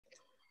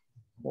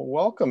Well,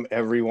 welcome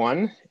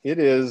everyone. It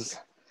is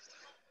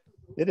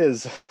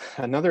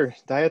another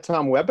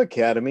Diatom Web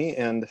Academy,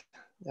 and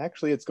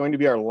actually it's going to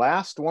be our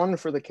last one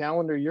for the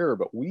calendar year,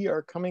 but we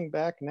are coming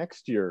back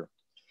next year.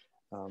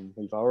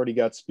 We've already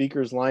got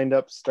speakers lined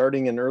up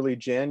starting in early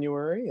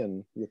January,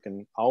 and you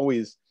can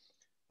always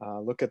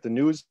look at the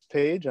news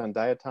page on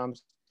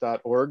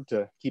diatoms.org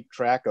to keep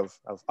track of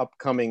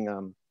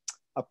upcoming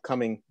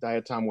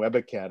Diatom Web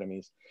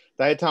Academies.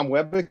 Diatom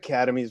Web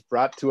Academy is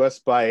brought to us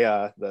by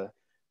the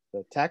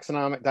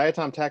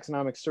Diatom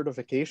Taxonomic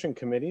Certification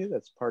Committee,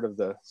 that's part of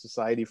the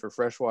Society for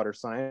Freshwater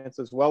Science,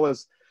 as well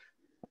as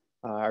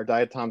our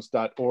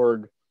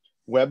diatoms.org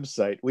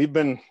website. We've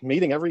been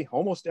meeting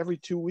almost every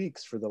 2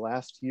 weeks for the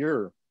last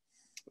year,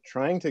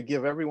 trying to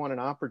give everyone an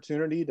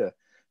opportunity to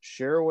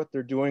share what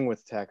they're doing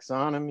with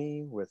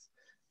taxonomy, with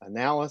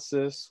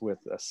analysis, with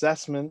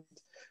assessment,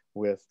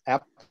 with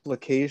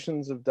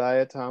applications of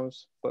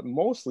diatoms, but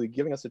mostly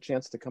giving us a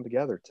chance to come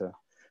together to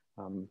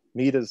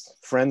meet as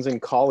friends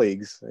and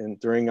colleagues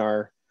during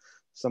our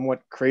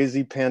somewhat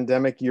crazy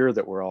pandemic year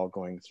that we're all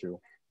going through.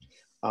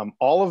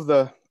 All of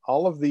the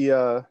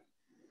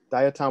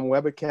Diatom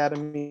Web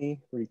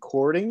Academy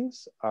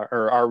recordings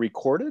are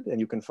recorded, and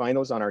you can find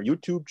those on our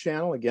YouTube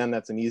channel. Again,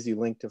 that's an easy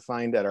link to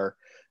find at our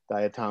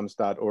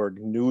diatoms.org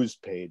news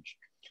page.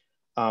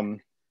 Let's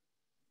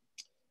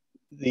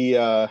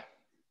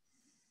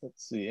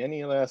see,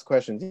 any last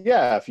questions?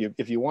 Yeah,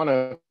 if you want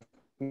to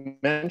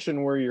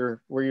mention where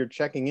you're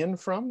checking in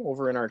from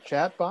over in our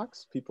chat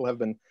box. People have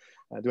been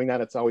doing that.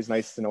 It's always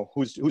nice to know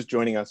who's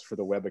joining us for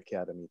the Web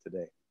Academy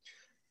today.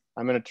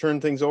 I'm going to turn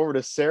things over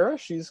to Sarah.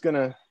 She's going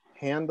to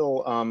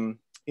handle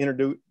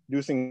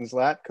introducing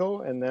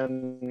Zlatko, and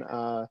then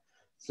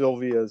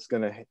Sylvia is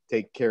going to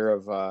take care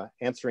of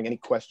answering any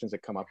questions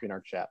that come up in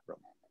our chat room.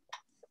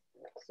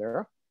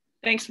 Sarah?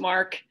 Thanks,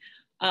 Mark.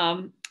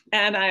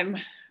 And I'm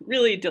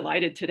really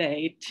delighted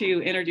today to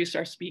introduce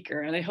our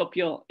speaker, and I hope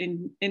you'll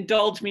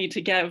indulge me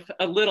to give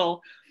a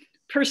little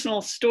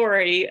personal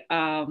story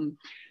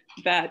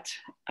about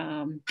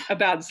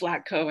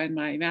Zlatko and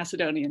my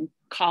Macedonian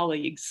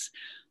colleagues.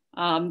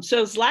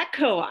 So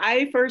Zlatko,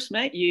 I first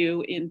met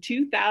you in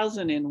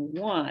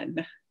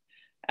 2001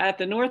 at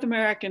the North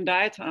American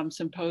Diatom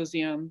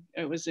Symposium.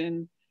 It was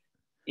in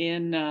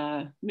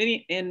Minnesota.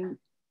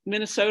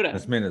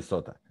 That's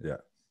Minnesota, yeah.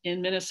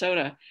 In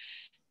Minnesota.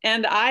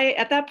 And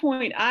at that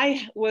point,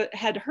 I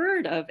had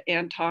heard of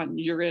Anton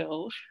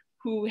Urill,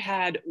 who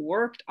had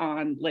worked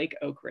on Lake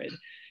Ohrid.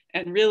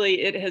 And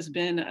really, it has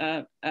been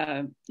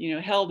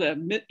held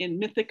in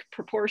mythic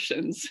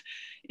proportions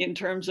in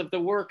terms of the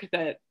work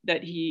that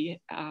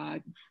he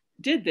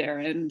did there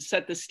and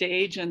set the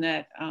stage, and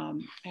that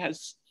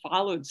has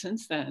followed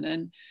since then.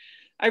 And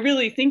I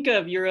really think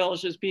of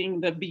Urill as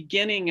being the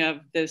beginning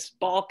of this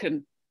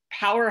Balkan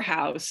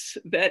powerhouse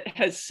that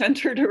has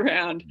centered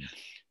around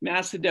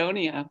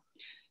Macedonia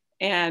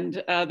and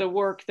the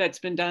work that's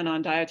been done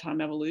on diatom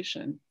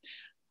evolution.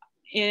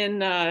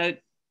 In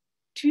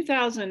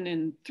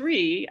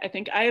 2003, I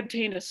think I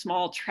obtained a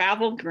small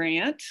travel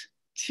grant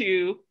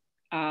to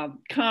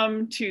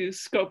come to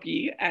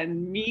Skopje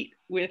and meet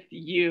with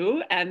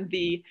you. And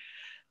the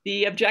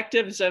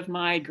objectives of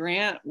my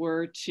grant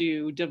were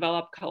to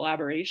develop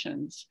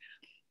collaborations.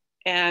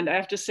 And I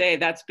have to say,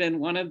 that's been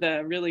one of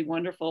the really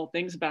wonderful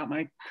things about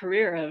my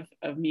career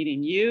of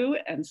meeting you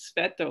and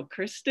Sveto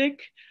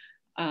Kristik,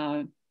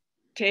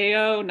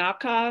 Teo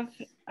Nakov,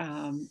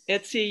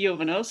 Etsi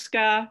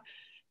Jovanoska,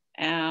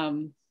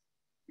 and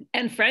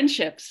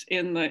friendships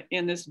in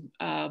this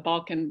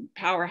Balkan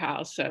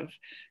powerhouse of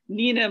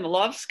Nina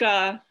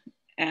Milovska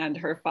and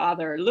her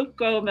father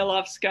Lutko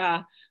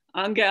Milovska,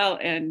 Angel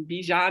and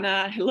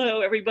Bijana.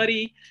 Hello,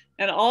 everybody.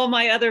 And all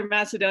my other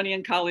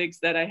Macedonian colleagues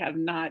that I have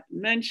not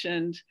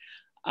mentioned.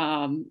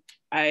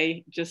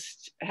 I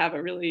just have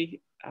a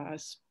really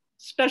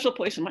special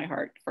place in my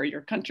heart for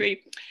your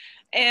country.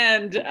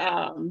 And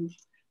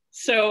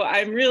so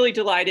I'm really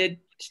delighted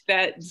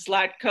that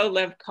Zlatko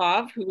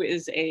Levkov, who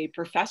is a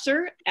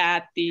professor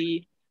at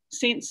the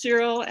St.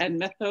 Cyril and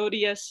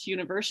Methodius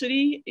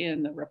University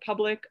in the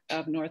Republic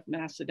of North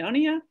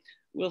Macedonia,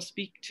 will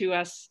speak to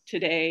us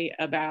today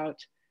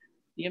about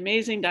the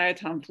amazing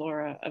diatom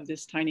flora of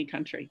this tiny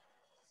country.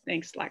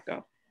 Thanks,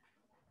 Zlatko.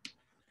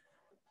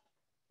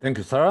 Thank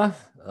you, Sarah.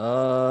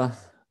 Well,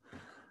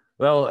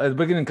 at the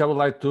beginning, I would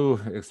like to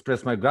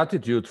express my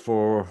gratitude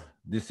for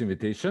this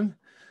invitation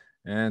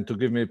and to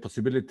give me a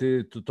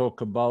possibility to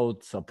talk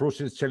about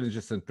approaches,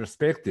 challenges, and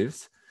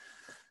perspectives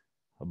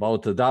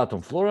about the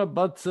diatom flora,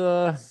 but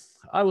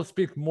I will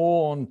speak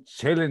more on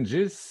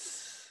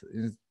challenges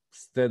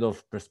instead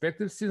of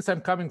perspectives, since I'm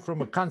coming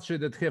from a country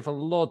that have a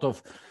lot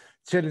of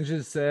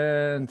challenges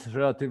and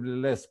relatively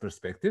less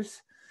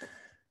perspectives.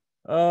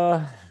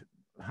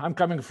 I'm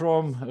coming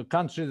from a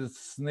country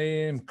that's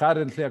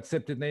currently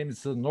accepted name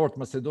is North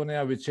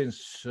Macedonia, which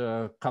changed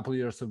a couple of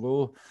years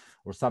ago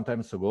or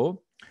sometimes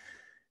ago.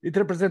 It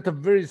represents a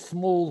very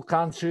small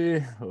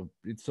country.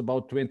 It's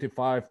about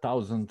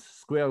 25,000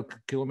 square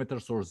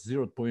kilometers or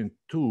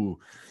 0.2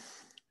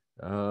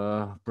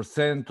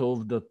 percent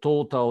of the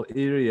total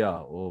area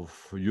of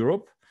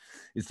Europe.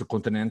 It's a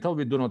continental.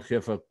 We do not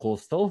have a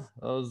coastal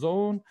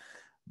zone.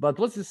 But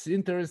what is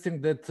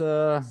interesting that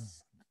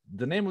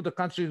the name of the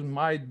country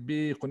might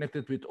be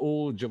connected with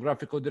all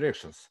geographical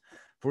directions.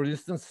 For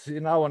instance,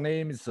 in our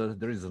name,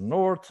 there is a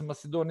North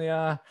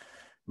Macedonia.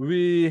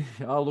 We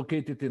are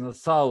located in the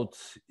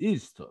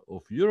southeast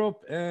of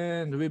Europe,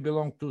 and we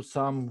belong to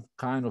some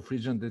kind of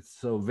region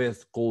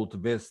that's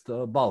called West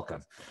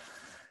Balkan.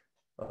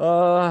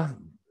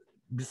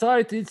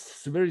 Besides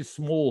its very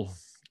small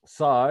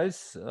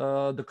size,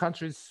 the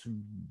country is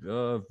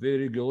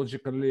very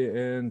geologically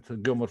and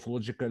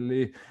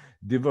geomorphologically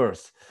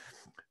diverse.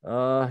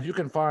 You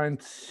can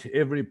find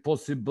every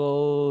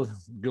possible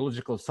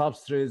geological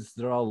substrates.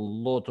 There are a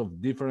lot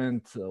of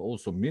different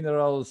also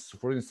minerals.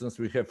 For instance,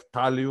 we have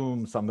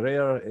thallium, some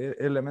rare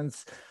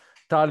elements,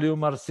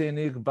 thallium,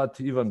 arsenic,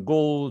 but even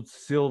gold,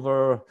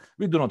 silver.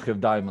 We do not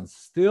have diamonds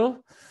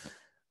still.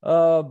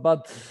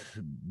 But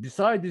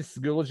beside this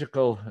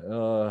geological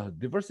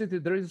diversity,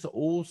 there is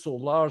also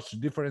large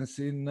difference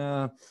in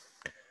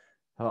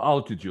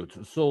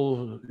altitude.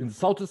 So in the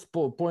southest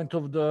point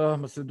of the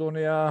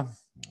Macedonia,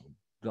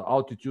 the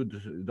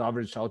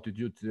average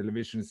altitude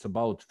elevation is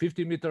about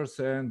 50 meters,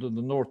 and on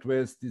the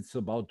northwest, it's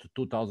about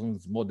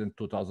more than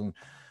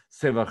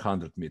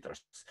 2,700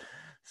 meters.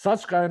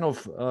 Such kind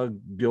of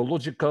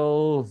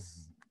geological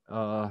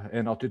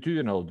and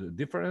altitudinal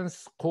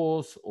difference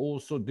cause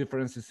also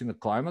differences in the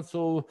climate.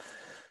 So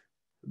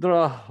there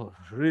are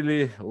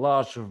really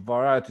large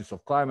varieties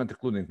of climate,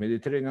 including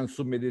Mediterranean,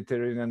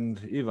 sub-Mediterranean,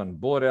 even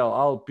boreal,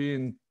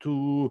 alpine,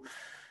 to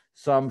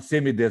some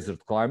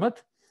semi-desert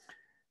climate.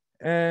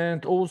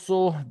 And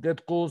also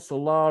that causes a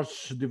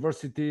large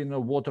diversity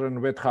in water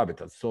and wet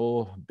habitats.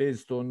 So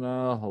based on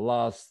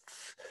last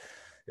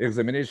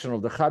examination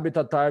of the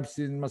habitat types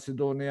in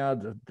Macedonia,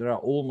 there are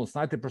almost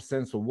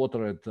 90% of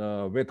water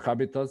and wet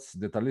habitats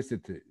that are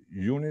listed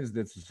UNIS.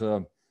 That's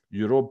a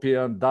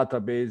European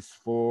database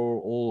for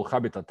all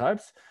habitat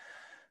types.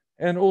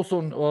 And also,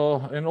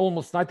 and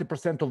almost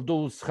 90% of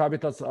those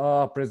habitats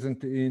are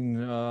present in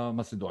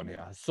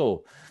Macedonia.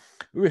 So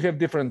we have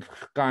different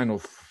kind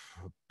of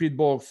peat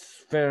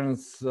bogs,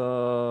 ferns,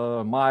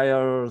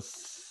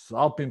 mires,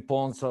 alpine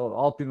ponds,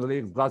 alpine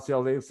lakes,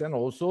 glacial lakes, and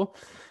also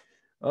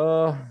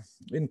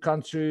in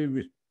country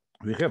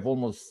we have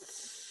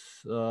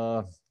almost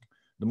the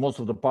most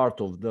of the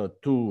part of the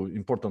two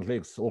important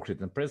lakes,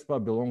 Ohrid and Prespa,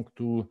 belong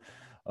to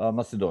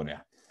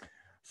Macedonia.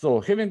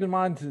 So having in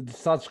mind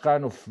such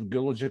kind of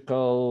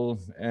geological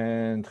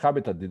and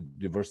habitat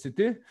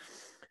diversity,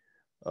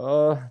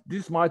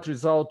 this might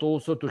result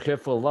also to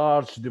have a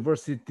large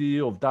diversity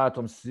of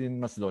diatoms in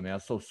Macedonia.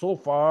 So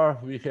far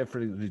we have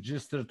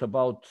registered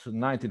about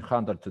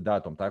 1900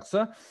 diatom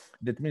taxa.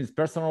 That means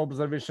personal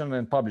observation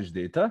and published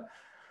data.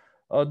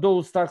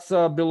 Those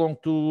taxa belong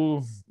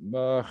to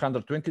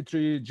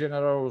 123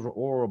 genera,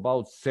 or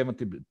about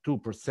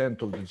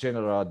 72% of the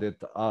genera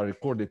that are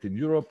recorded in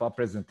Europe are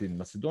present in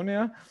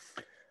Macedonia.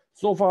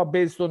 So far,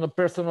 based on the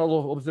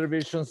personal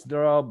observations,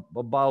 there are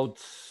about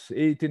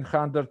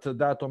 1,800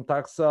 diatom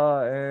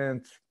taxa,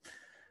 and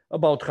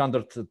about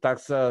 100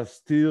 taxa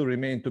still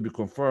remain to be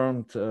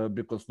confirmed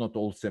because not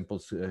all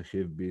samples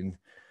have been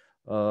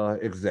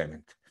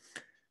examined.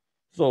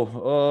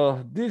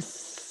 So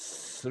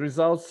these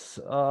results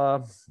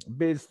are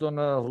based on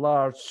a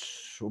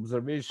large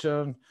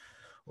observation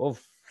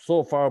of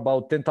so far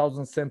about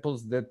 10,000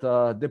 samples that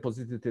are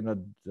deposited in a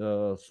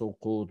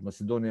so-called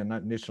Macedonian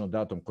National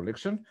Datum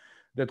Collection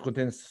that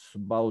contains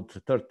about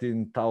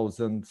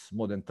 13,000,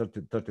 more than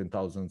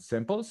 13,000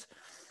 samples.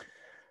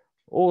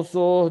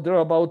 Also, there are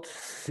about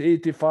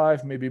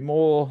 85, maybe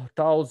more,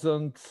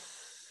 1,000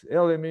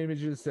 LM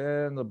images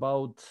and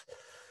about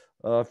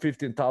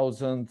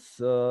 15,000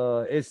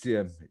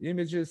 SEM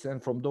images.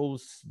 And from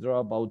those, there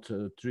are about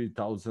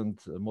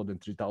 3,000, more than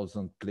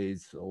 3,000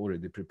 plays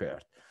already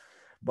prepared.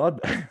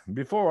 But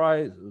before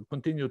I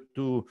continue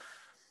to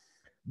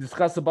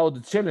discuss about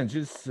the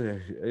challenges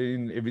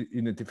in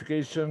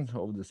identification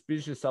of the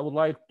species, I would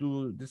like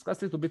to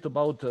discuss a little bit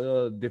about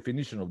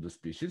definition of the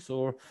species.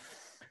 Or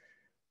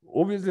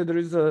obviously there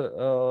is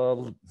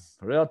a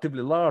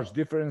relatively large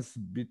difference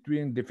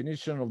between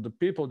definition of the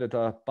people that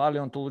are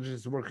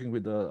paleontologists working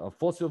with a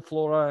fossil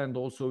flora and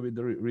also with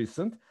the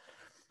recent.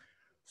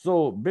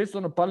 So based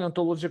on a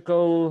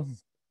paleontological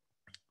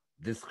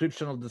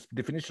description of the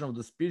definition of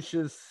the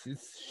species, it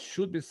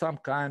should be some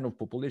kind of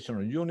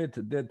population unit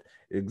that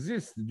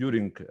exists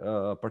during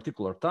a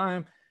particular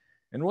time,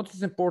 and what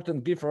is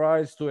important, give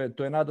rise to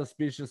another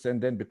species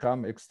and then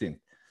become extinct.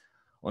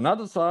 On the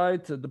other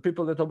side, the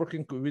people that are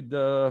working with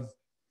the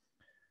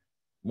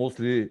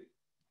mostly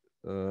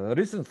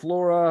recent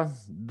flora,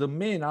 the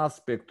main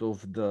aspect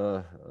of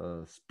the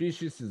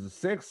species is the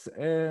sex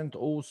and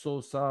also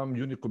some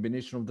unique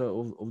combination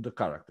of the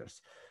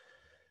characters.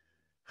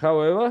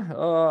 However,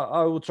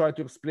 I will try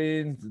to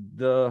explain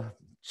the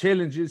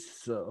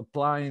challenges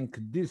applying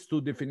these two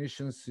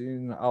definitions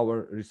in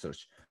our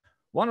research.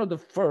 One of the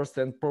first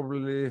and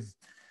probably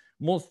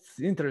most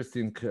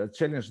interesting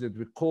challenge that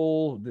we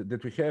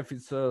have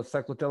is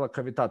Cyclotella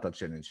cavitata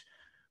challenge.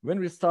 When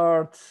we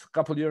start a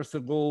couple years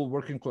ago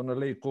working on a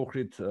Lake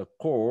Ohrid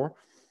core,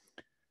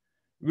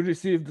 we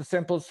received the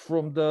samples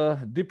from the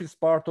deepest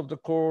part of the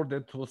core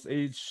that was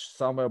aged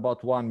somewhere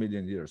about 1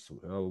 million years.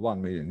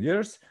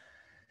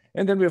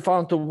 And then we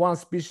found one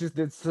species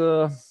that's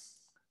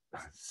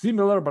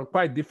similar but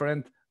quite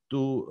different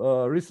to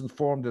a recent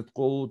form that's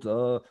called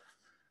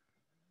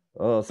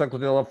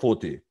Cyclotella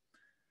fottii.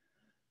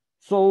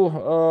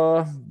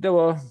 So there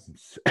were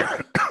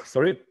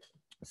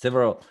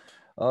several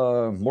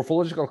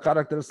morphological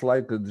characters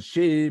like the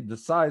shape, the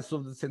size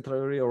of the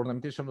central area,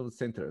 ornamentation of the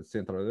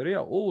central area,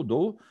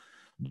 although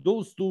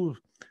those two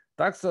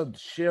taxa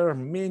share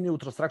many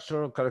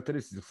ultrastructural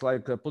characteristics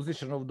like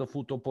position of the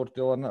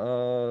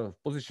photoportula,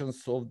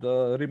 positions of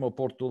the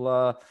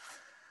rimoportula,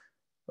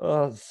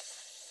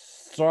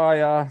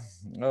 stria,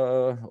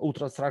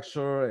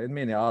 ultrastructure, and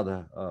many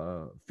other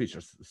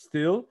features.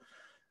 Still,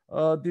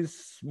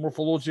 these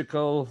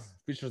morphological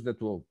features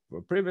that were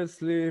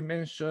previously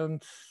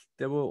mentioned,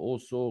 they were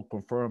also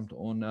confirmed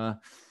on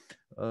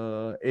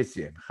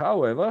ACM.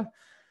 However,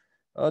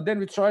 then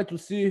we try to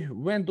see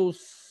when those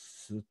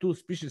two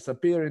species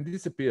appear and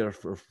disappear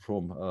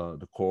from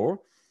the core.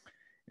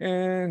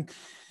 And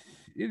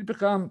it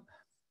became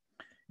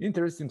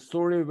interesting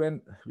story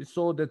when we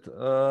saw that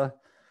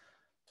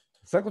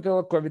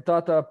Cyclotella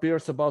cavitata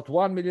appears about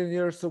 1 million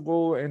years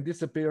ago and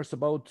disappears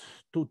about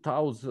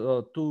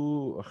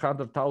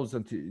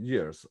 200,000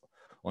 years.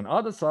 On the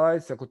other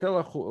side,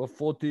 Cyclotella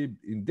fottii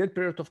in that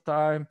period of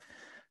time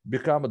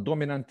become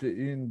dominant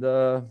in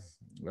the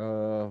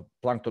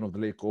plankton of the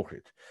Lake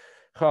Ohrid.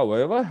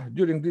 However,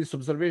 during these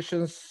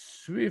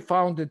observations, we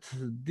found that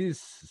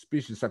this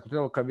species,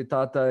 Cyclotella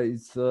cavitata,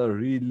 is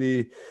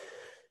really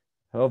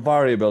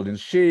variable in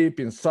shape,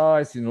 in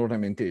size, in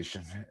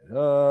ornamentation.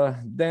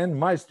 Then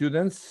my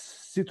students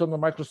sit on the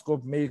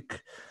microscope,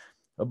 make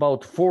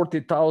about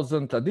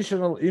 40,000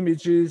 additional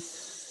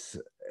images.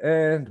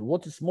 And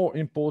what is more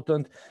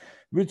important,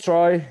 we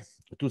try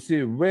to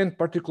see when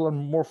particular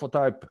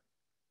morphotype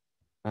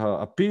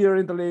appear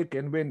in the lake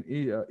and when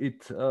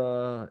it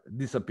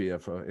disappear,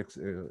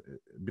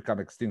 become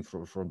extinct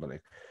from the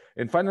lake.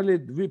 And finally,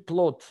 we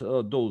plot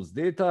those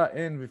data,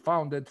 and we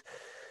found that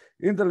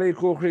in the Lake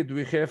Ohrid,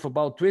 we have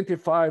about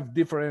 25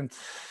 different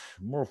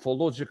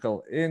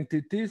morphological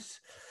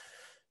entities,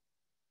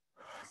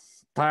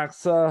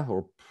 taxa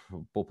or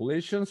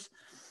populations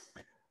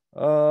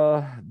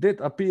that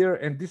appear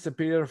and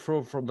disappear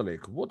from the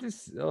lake. What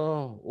is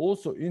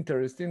also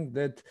interesting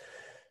that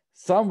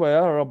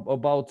somewhere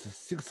about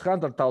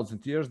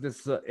 600,000 years,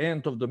 that's the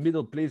end of the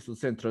middle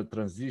Pleistocene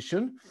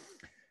transition,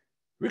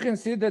 we can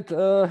see that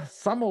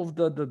some of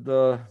the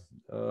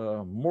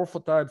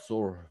morphotypes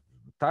or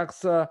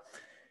taxa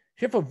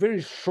have a very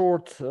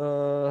short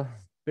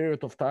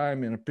period of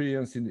time and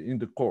appearance in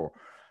the core.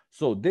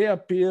 So they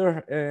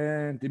appear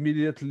and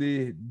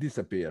immediately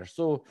disappear.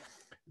 So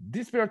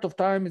this period of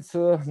time is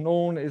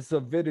known as a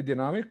very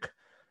dynamic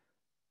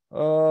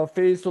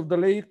phase of the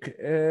lake.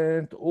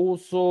 And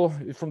also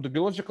from the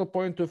geological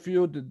point of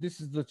view,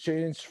 this is the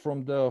change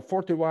from the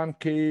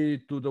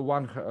 41K to the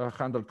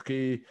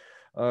 100K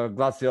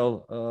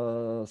glacial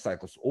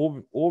cycles.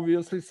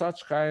 Obviously,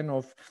 such kind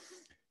of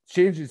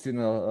changes in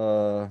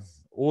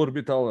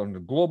orbital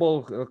and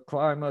global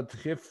climate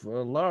have a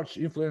large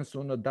influence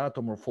on the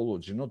datum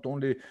morphology, not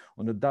only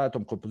on the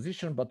datum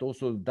composition, but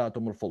also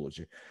datum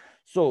morphology.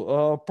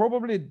 So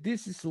probably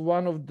this is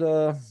one of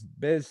the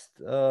best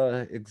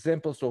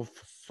examples of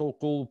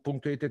so-called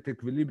punctuated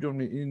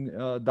equilibrium in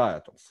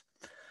diatoms.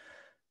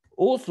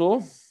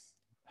 Also,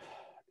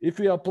 if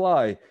we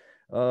apply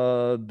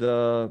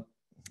the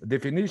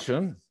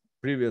definition,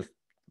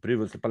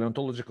 previously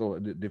paleontological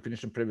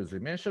definition previously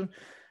mentioned,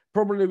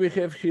 probably we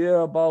have here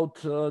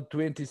about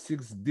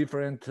 26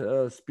 different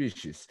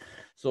species.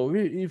 So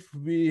if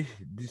we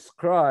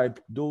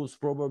describe those,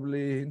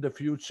 probably in the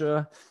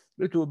future,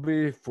 it will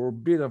be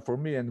forbidden for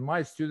me and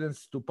my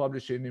students to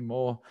publish any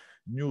more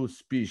new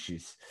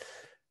species.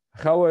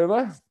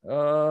 However,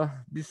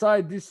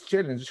 beside this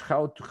challenge,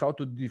 how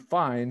to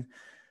define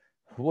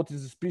what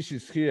is a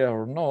species here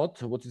or not,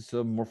 what is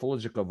a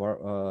morphological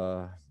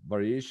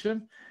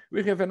variation,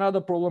 we have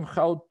another problem,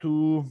 how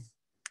to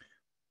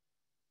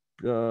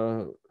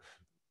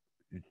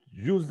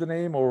use the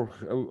name or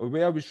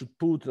where we should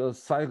put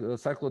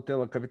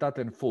Cyclotella cavitata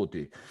and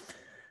fottii.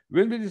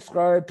 When we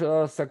describe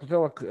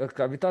Cyclotella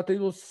cavitata, it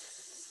was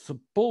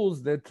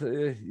supposed that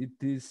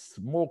it is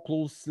more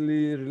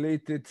closely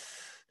related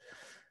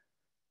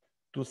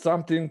to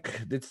something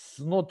that's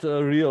not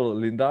a real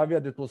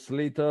Lindavia, that was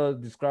later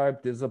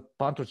described as a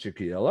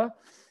Pantocsekiella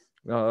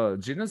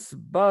genus,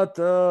 but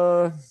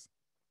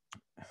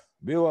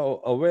we were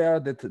aware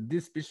that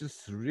these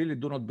species really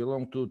do not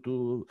belong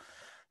to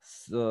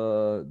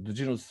the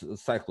genus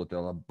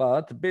Cyclotella,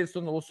 but based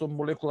on also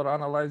molecular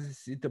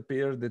analysis, it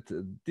appears that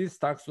this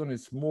taxon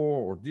is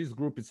more, or this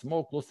group is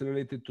more closely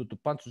related to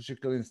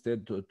Pantocsekiella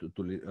instead to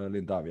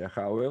Lindavia.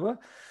 However,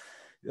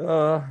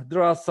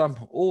 There are some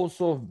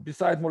also,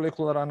 beside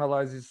molecular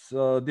analysis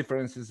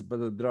differences,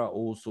 but there are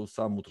also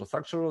some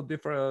ultrastructural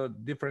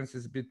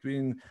differences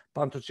between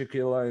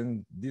Pantocsekiella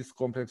and this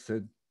complex,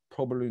 and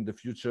probably in the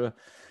future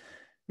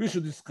we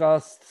should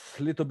discuss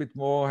a little bit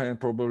more and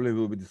probably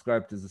will be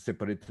described as a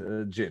separate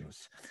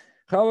genus.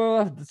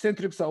 However, the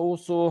centrics are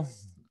also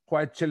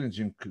quite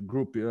challenging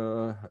group,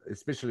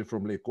 especially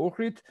from Lake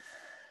Ohrid.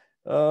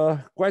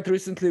 Quite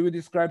recently, we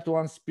described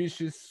one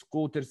species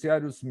called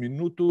Tertiarius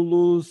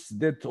minutulus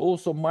that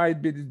also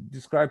might be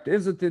described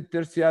as a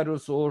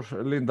Tertiarius or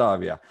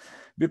Lindavia,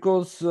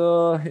 because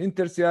in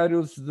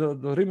Tertiarius,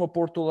 the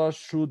Rimoportula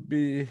should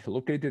be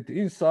located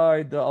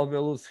inside the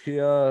alveolus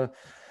here.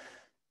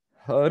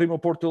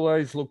 Rimoportula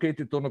is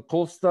located on a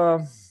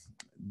costa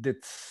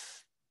that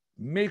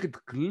make it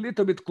a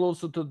little bit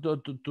closer to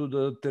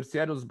the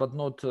Tertiarius, but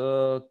not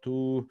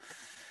to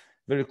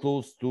very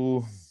close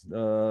to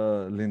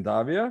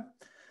Lindavia.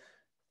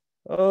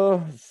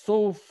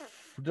 So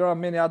there are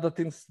many other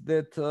things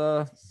that,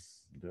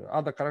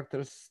 other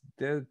characters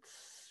that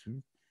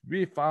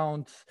we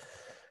found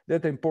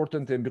that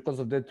important, and because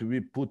of that we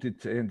put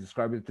it and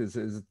describe it as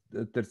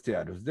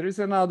Tertiarius. There is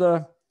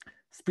another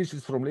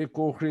species from Lake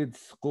Ohrid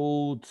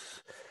called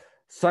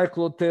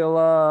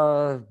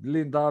Cyclotella,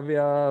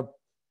 Lindavia,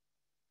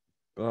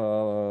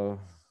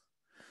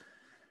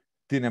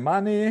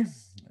 Tinemani,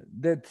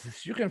 that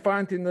you can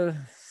find in the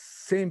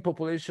same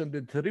population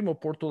that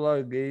Rimoportula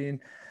again.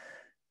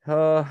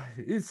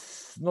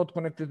 It's not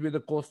connected with the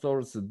costa, or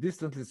it's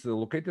distantly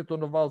located on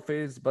the valve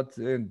face, but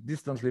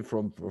distantly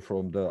from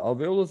the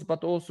alveolus,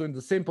 but also in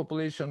the same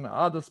population,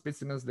 other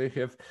specimens, they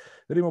have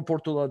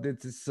Rimoportula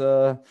that is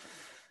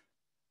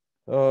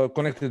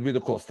connected with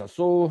the costa.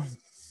 So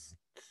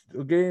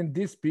again,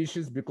 these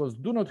species, because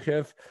do not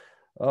have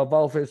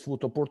valve face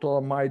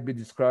photoportula, might be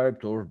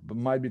described or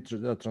might be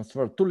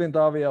transferred to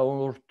Lindavia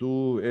or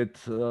to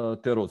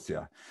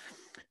Edtheriotia.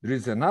 There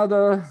is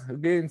another,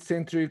 again,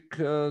 centric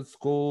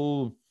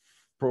skull.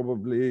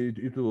 Probably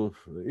it will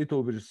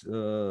be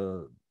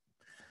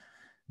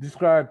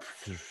described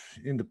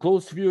in the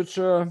close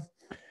future.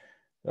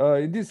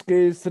 In this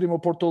case,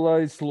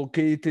 Rimoportula is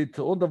located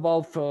on the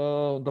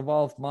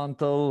valve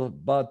mantle,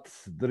 but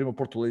the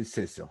Rimoportula is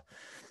sessile.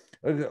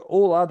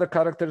 All other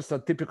characters are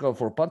typical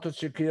for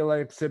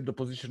Pantocsekiella except the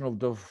position of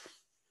the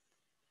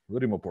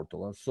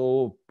Rimoportula.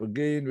 So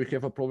again, we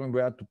have a problem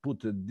where to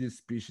put this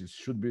species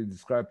should be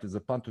described as a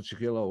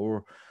Pantocsekiella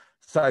or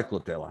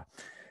Cyclotella.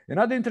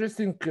 Another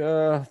interesting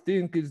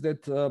thing is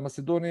that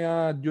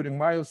Macedonia during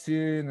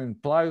Miocene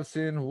and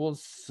Pliocene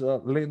was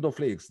land of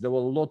lakes. There were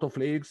a lot of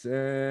lakes,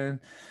 and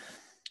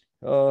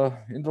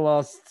in the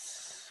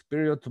last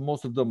period,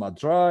 most of them are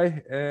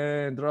dry,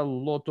 and there are a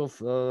lot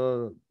of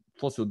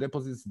fossil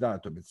deposits,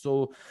 diatomids.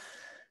 So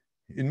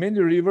in many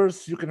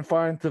rivers, you can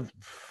find a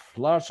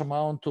large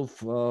amount of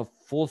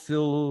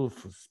fossil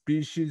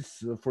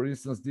species. For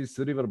instance, this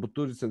river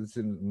Buturica is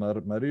in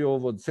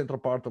Mariovo, the central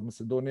part of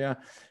Macedonia.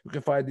 You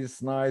can find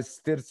this nice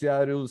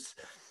Tertiarius,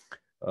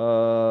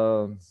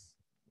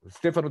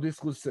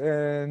 Stephanodiscus,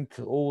 and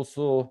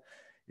also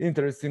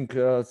interesting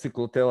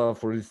Cyclotella,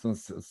 for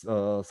instance,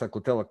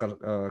 Cyclotella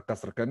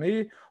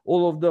castracanii.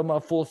 All of them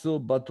are fossil,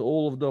 but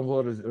all of them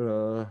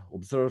were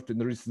observed in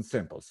recent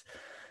samples.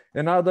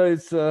 Another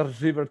is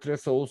river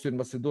Tresa, also in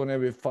Macedonia.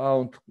 We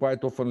found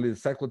quite often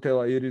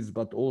Cyclotella iris,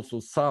 but also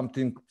some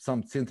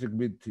centric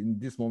bit. In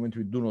this moment,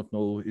 we do not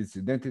know its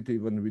identity,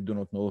 when we do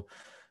not know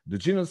the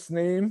genus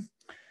name.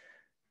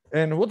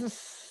 And what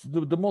is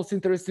the most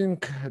interesting,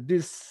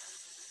 this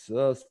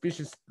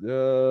species,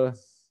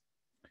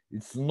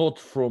 it's not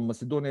from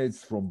Macedonia,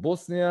 it's from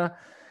Bosnia.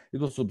 It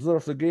was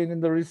observed again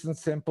in the recent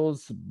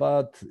samples,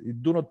 but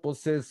it do not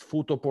possess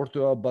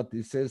photoportula, but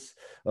it says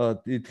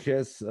it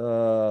has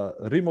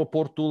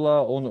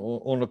Rimoportula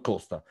on a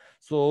costa.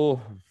 So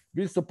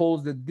we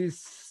suppose that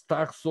this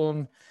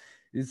taxon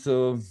is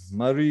a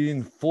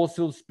marine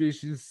fossil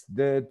species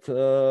that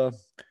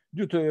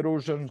due to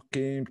erosion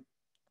came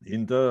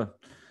in the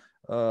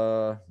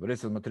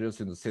recent materials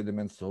in the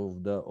sediments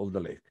of the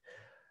lake.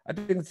 I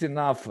think it's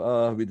enough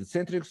with the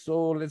centric,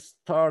 so let's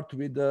start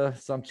with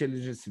some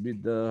challenges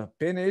with the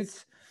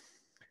penates.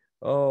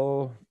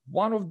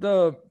 One of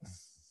the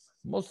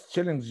most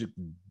challenging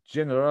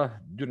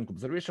genera during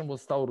observation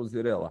was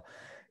Staurosirella.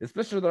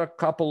 Especially there are a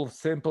couple of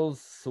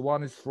samples.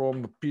 One is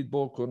from peat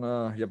bog on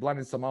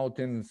Jablanica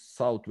mountain,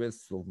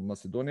 southwest of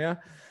Macedonia.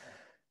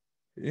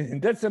 In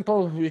that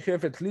sample, we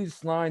have at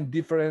least 9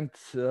 different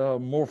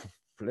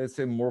let's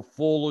say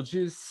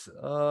morphologies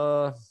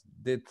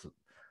that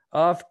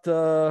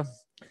after a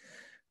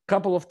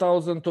couple of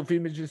thousand of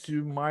images,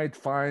 you might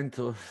find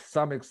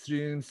some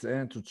extremes,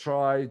 and to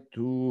try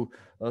to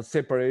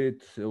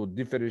separate or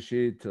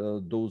differentiate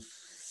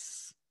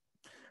those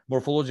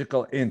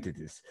morphological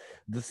entities.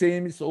 The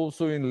same is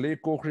also in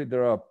Lake Ohrid.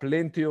 There are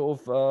plenty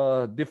of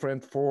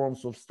different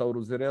forms of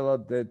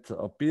Staurosirella that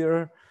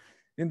appear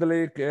in the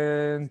lake,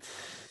 and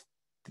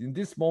in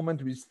this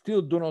moment, we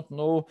still do not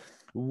know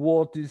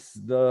what is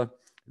the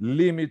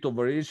limit of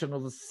variation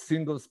of a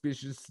single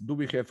species? Do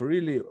we have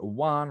really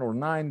 1 or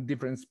 9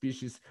 different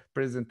species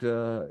present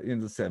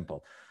in the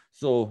sample?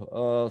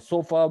 So,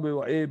 so far we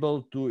were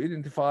able to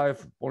identify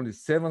only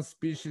 7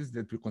 species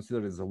that we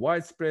consider as a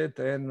widespread,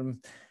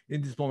 and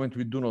in this moment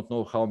we do not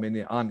know how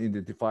many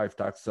unidentified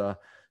taxa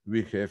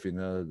we have in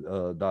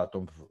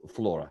Diatom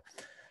flora.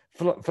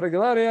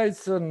 Fragillaria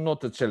is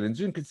not a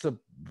challenging, it's a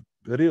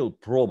real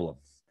problem,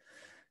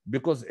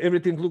 because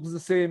everything looks the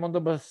same on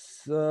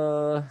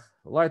the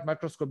light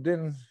microscope.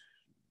 Then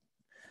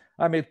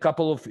I made a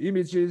couple of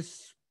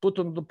images, put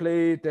on the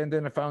plate, and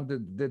then I found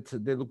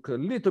that they look a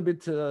little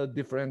bit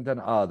different than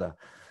other.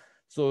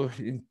 So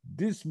in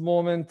this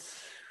moment,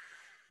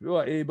 we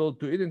were able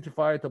to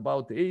identify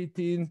about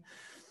 18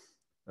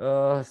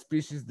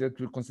 species that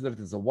we consider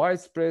as a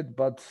widespread,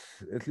 but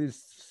at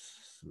least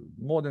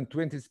more than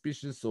 20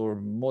 species or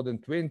more than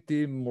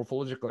 20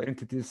 morphological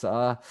entities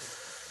are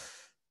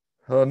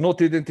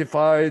not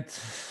identified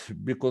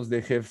because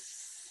they have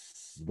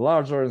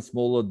larger and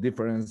smaller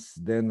difference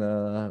than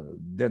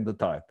the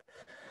type.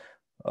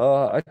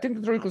 I think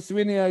Tertiarius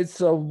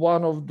is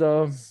one of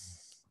the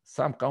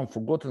some kind of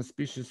forgotten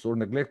species or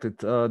neglected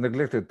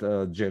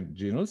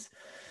genus.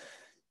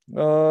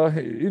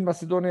 In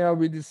Macedonia,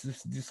 we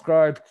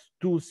described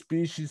 2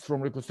 species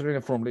from Lake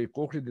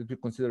Ohrid that we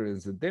consider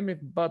as endemic,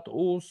 but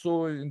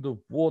also in the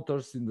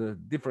waters in the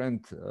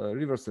different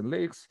rivers and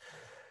lakes,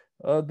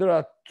 there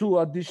are 2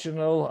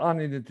 additional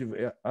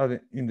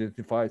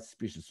unidentified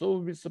species. So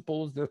we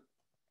suppose that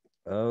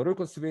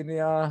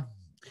Leucosvenia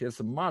has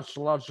a much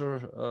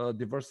larger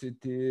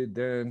diversity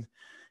than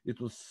it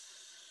was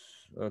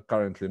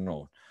currently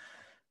known.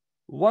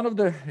 One of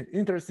the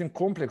interesting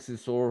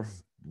complexes, or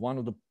one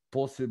of the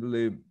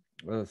possibly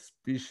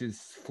species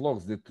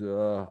flocks that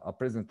are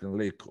present in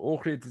Lake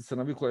Ohrid is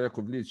Navicula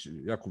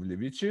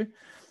yakovlevici.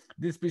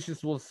 This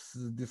species was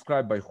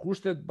described by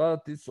Husted,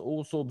 but it's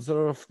also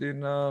observed in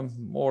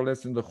more or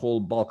less in the whole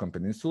Balkan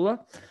Peninsula.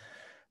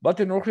 But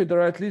in Ohrid, there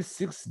are at least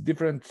 6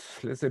 different,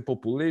 let's say,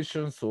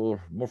 populations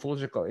or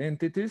morphological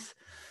entities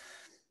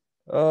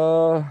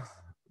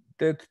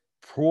that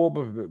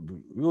probably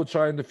we'll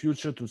try in the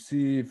future to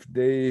see if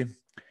they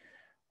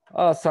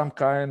are some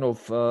kind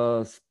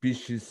of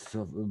species,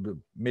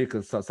 make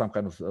some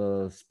kind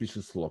of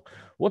species lock.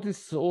 What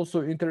is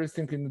also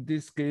interesting in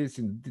this case,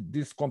 in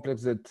this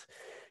complex, that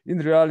in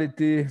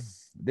reality,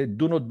 they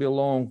do not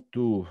belong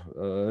to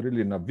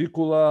really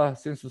Navicula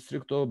sensu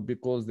stricto,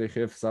 because they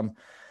have some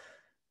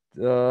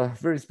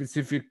very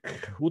specific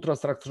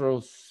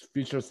ultrastructural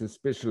features,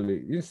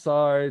 especially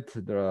inside.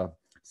 There are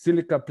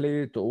silica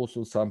plate,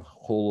 also some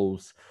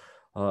hollows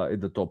at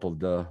the top of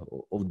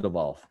the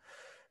valve.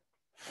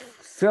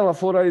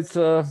 Cephalophora is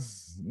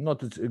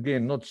not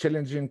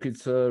challenging.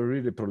 It's a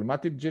really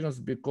problematic genus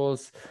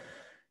because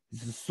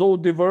it's so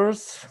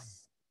diverse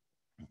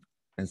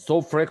and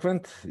so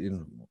frequent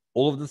in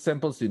all of the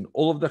samples, in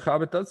all of the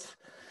habitats.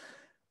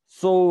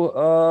 So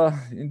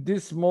in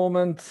this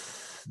moment,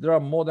 there are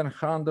more than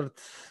 100,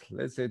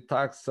 let's say,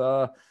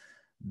 taxa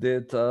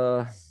that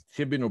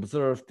have been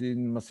observed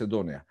in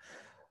Macedonia.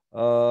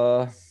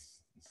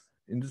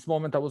 In this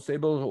moment, I was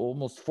able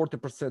almost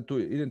 40% to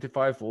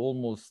identify for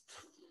almost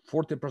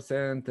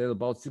 40%, and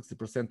about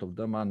 60% of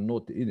them are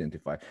not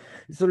identified.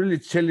 It's a really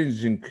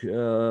challenging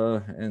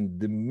and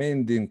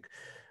demanding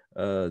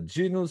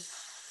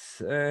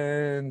genus,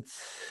 and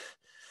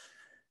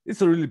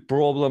it's a really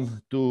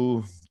problem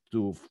to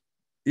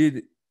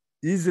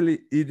easily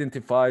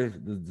identify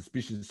the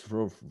species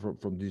from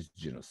this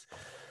genus.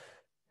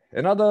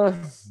 Another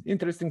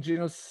interesting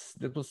genus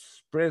that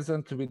was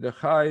present with the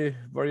high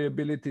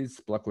variability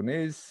is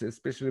Placones,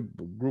 especially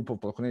a group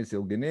of Placones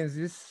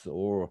elgenensis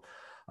or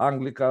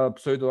Anglica,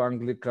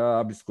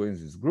 pseudo-Anglica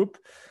abiscoensis group.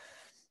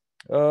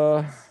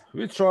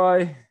 We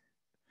try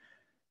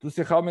to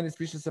see how many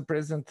species are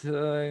present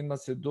in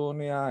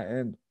Macedonia,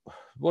 and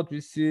what we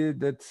see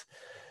that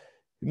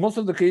in most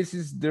of the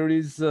cases there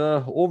is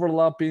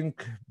overlapping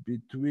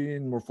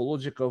between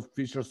morphological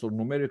features or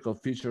numerical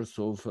features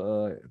of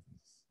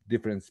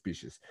different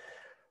species.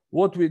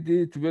 What we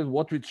did,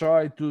 what we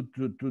tried to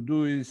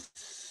do is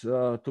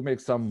to make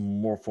some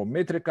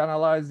morphometric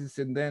analysis,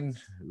 and then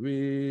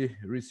we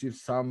received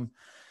some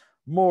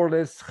more or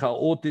less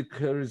chaotic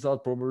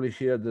result. Probably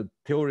here the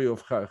theory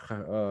of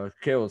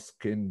chaos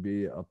can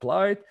be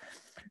applied.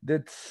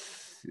 That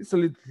is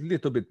a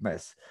little bit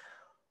mess.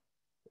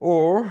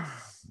 Or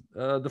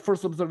the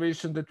first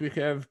observation that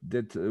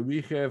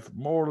we have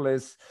more or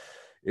less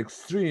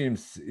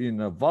extremes in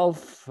a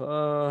valve,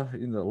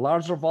 in the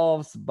larger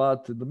valves,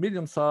 but in the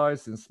medium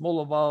size and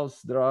smaller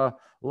valves, there are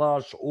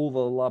large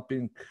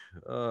overlapping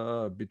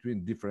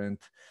between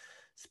different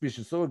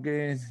species. So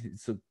again,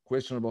 it's a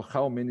question about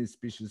how many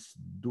species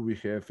do we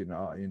have in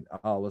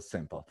our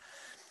sample.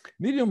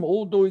 Medium,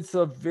 although it's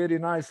a very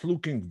nice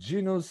looking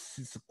genus,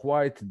 it's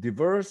quite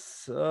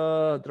diverse.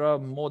 There are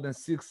more than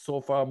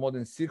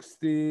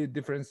 60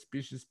 different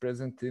species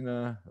present in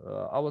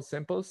our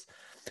samples.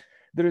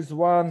 There is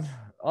one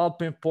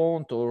alpine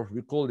pond, or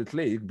we call it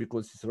lake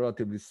because it's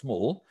relatively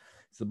small.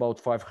 It's about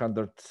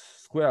 500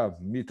 square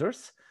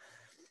meters.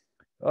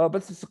 But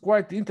it's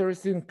quite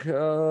interesting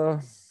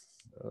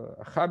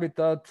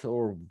habitat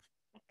or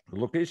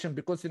location,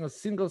 because in a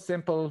single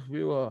sample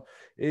we were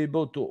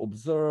able to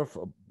observe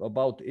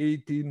about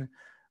 18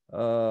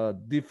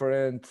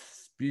 different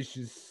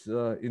species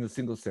in a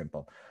single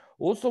sample.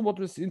 Also, what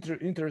was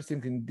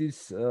interesting in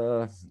this,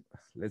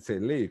 let's say,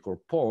 lake or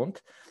pond,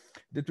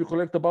 that we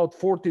collect about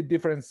 40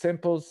 different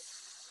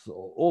samples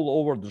all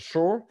over the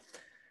shore.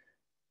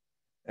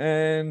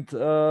 And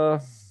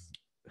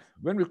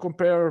when we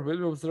observe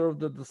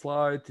the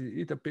slide,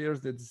 it appears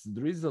that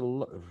there is a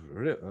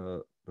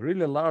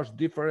really large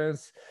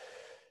difference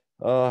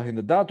in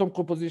the datum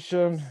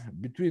composition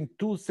between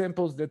two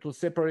samples that were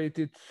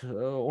separated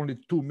only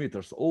 2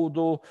 meters,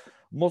 although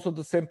most of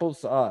the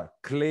samples are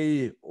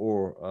clay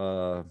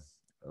or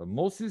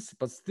mosses,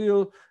 but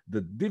still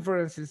the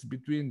differences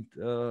between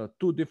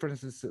two different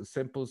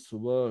samples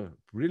were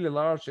really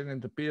large, and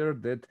it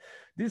appeared that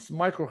this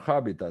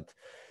microhabitat,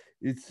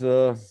 it's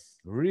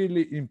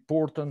really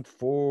important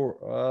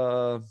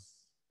for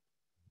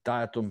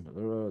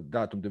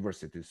diatom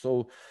diversity.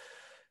 So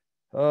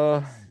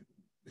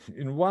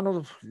in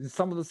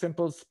some of the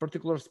samples,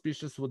 particular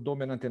species were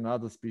dominant, in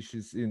other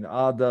species in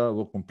other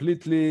were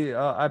completely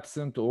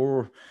absent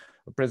or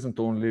present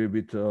only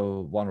with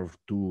 1 or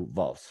 2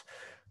 valves.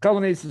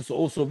 Colonnades is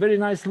also very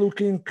nice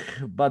looking,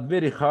 but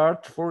very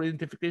hard for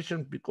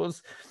identification,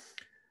 because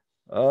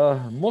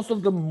most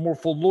of the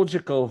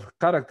morphological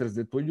characters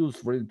that were used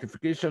for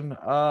identification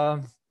are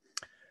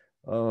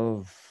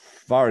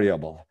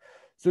variable.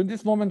 So in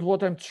this moment,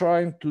 what I'm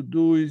trying to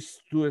do is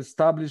to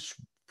establish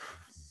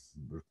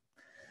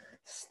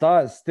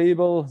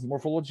stable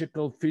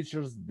morphological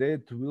features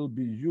that will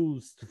be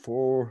used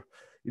for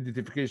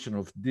identification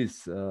of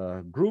this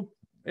group.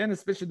 And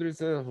especially there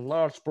is a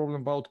large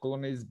problem about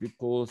colonnades,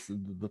 because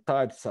the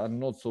types are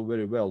not so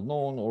very well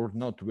known or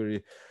not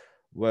very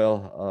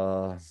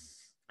well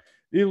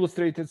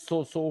illustrated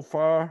so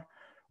far,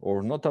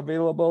 or not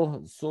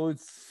available. So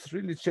it's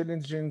really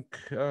challenging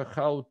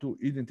how to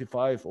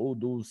identify all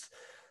those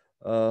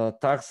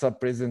taxa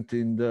present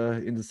in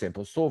the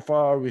sample. So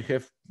far we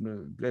have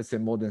let's say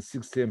more than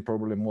 60 and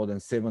probably more than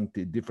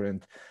 70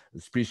 different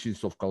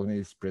species of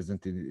colonnades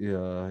present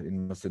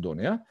in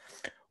Macedonia.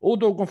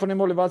 Although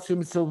Gonphonema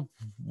olevacium is a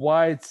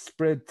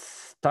widespread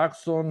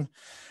taxon,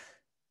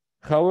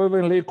 however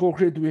in Lake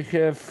Ohrid we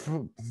have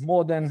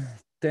more than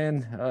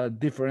 10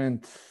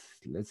 different,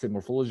 let's say,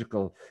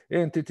 morphological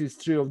entities.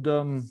 3 of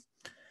them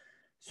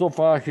so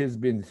far has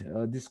been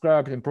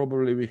described, and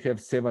probably we have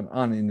 7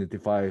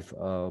 unidentified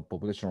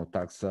population of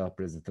taxa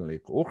present in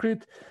Lake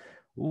Ohrid.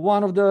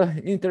 One of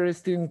the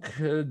interesting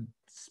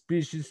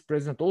species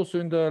present also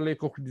in the Lake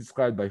Ohrid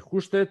described by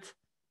Husted,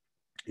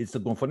 it's a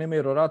Gonphonema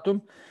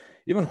aeroratum.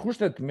 Even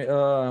Husted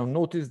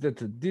noticed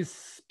that this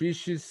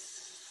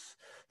species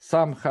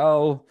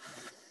somehow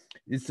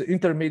it's an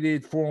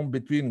intermediate form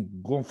between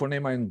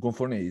Gonphonema and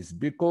Gonphonais,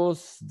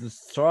 because the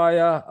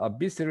stria are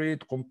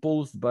biseriate,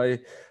 composed by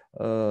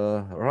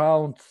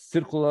round,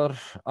 circular,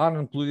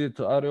 unincluded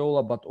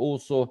areola, but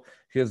also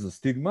has a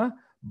stigma.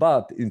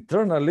 But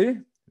internally,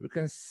 we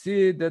can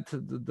see that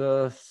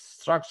the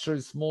structure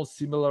is more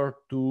similar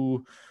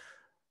to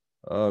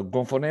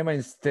Gonphonema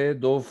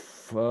instead of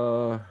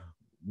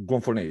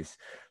Gonphonais.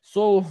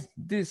 So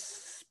this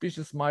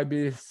species might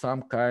be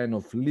some kind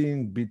of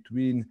link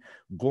between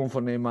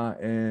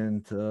Gonphonema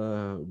and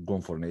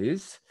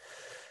Gonphonais.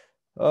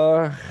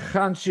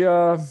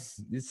 Hantia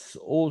is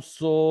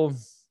also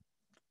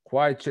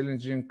quite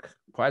challenging,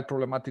 quite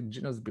problematic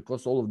genus,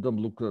 because all of them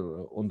look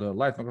on the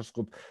light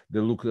microscope, they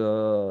look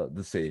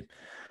the same.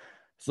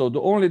 So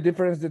the only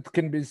difference that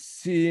can be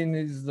seen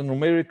is the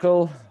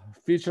numerical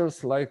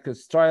features, like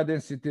stria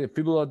density,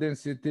 fibula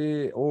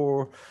density,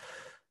 or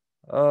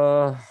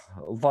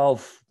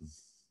valve,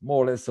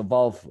 more or less a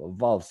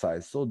valve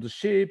size. So the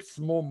shapes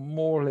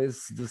more or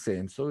less the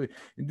same. So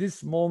in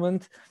this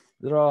moment,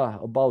 there are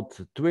about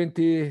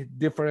 20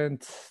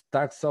 different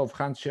taxa of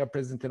Hantia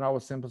present in our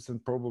samples,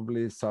 and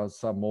probably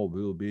some more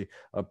will be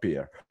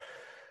appear.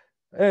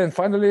 And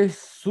finally,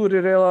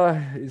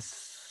 Staurosirella is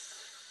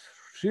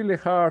really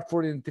hard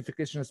for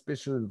identification,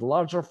 especially the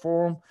larger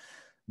form.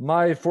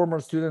 My former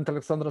student,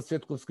 Alexandra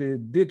Svetkovsky,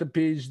 did a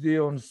PhD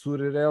on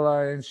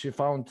Staurosirella, and she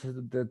found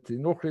that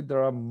in Ohrid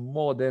there are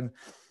more than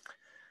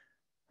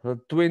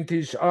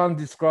 20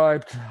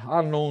 undescribed,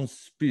 unknown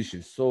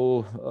species.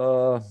 So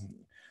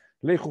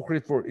Lake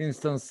Ohrid, for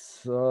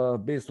instance,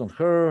 based on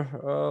her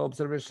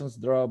observations,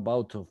 there are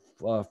about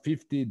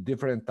 50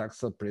 different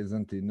taxa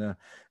present in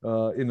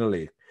the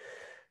lake.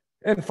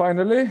 And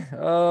finally,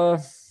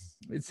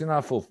 it's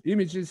enough of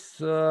images,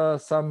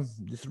 some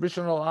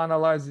distributional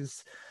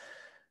analysis.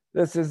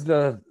 This is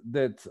that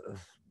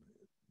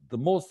the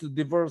most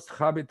diverse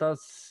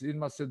habitats in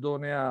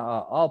Macedonia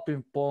are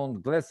alpine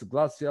pond,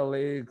 glacial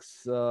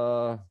lakes,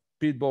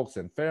 peat bogs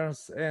and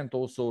ferns, and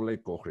also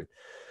Lake Ohrid.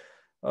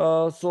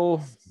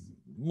 So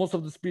most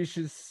of the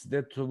species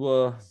that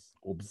were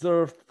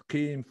observed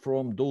came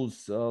from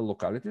those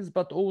localities,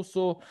 but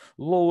also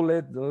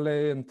lowland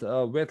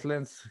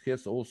wetlands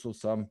has also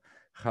some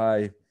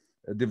high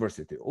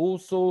diversity.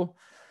 Also,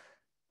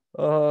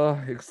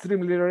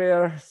 extremely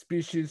rare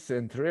species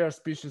and rare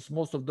species,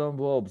 most of them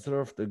were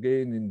observed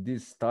again in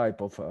this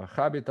type of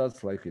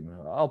habitats, like in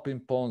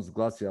alpine ponds,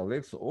 glacial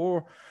lakes,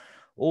 or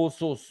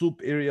also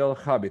subaerial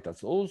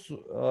habitats.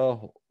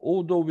 Also,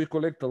 although we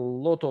collect a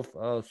lot of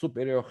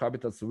subaerial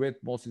habitats, wet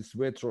mosses,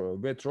 wet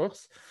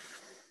rocks,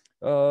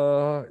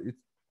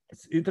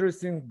 it's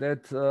interesting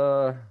that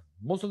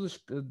most of the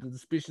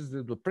species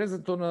that were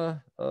present on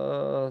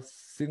a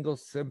single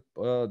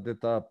sample,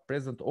 that are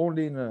present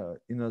only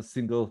in a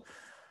single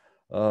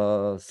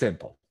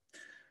sample.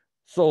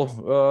 So,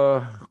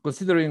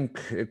 considering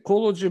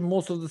ecology,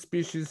 most of the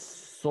species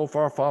so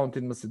far found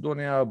in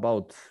Macedonia,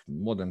 about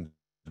more than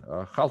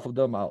half of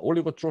them are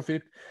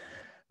oligotrophic.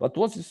 But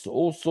what is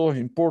also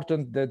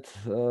important that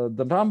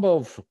the number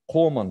of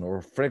common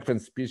or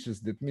frequent species,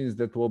 that means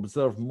that we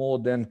observe more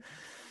than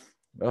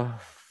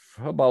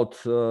about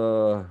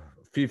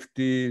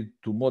 50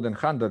 to more than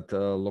 100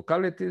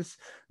 localities.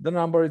 The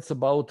number is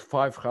about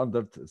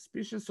 500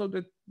 species. So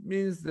that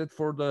means that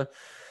for the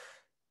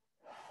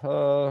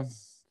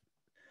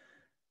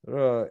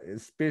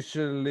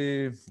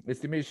especially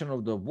estimation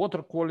of the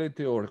water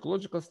quality or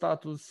ecological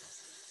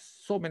status,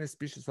 so many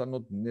species are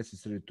not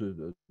necessary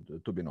to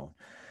be known.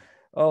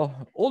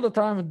 All the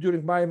time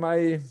during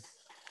my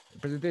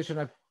presentation,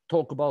 I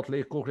talk about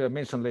Lake Ohrid. I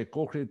mentioned Lake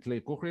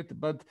Ohrid,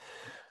 but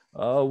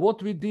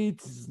what we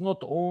did is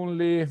not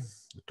only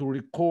to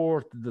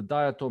record the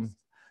diatom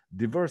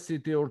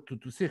diversity or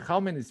to see how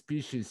many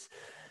species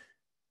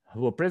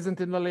were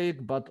present in the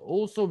lake, but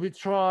also we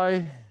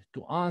try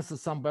to answer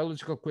some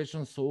biological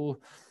questions. So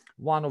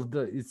one of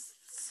the is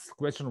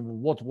question of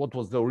what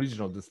was the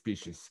origin of the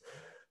species.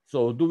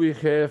 So do we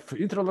have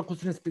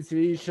intralacustrine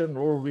speciation,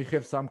 or we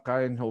have some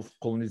kind of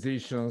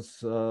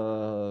colonizations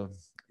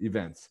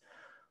events?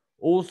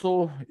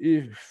 Also,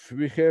 if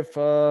we have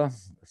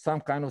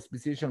some kind of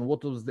speciation,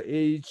 what was the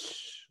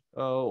age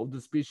of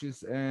the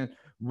species, and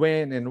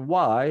when and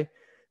why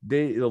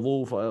they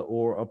evolve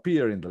or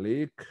appear in the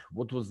lake?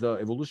 What was the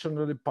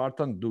evolutionary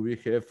pattern? Do we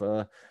have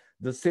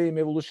the same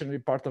evolutionary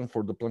pattern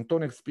for the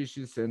planktonic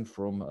species and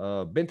from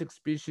benthic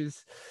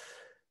species?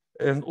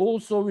 And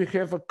also we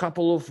have a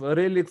couple of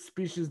relic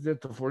species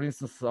that, for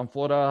instance,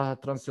 Amphora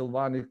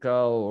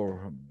transylvanica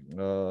or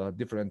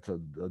different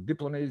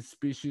diplonase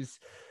species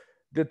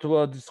that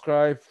were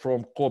described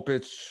from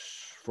Kopec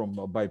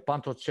by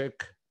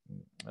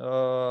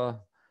Pantocsekiella,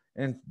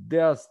 and they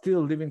are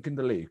still living in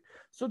the lake.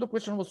 So the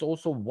question was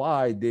also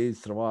why they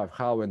survive,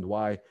 how and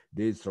why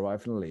they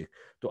survive in the lake.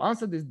 To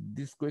answer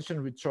this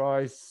question, we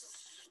tried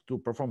to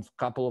perform a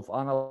couple of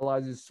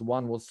analyses.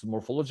 One was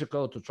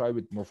morphological, to try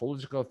with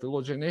morphological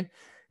phylogeny.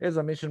 As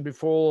I mentioned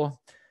before,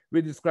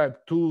 we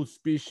described two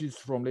species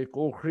from Lake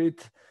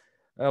Ohrid.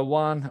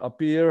 One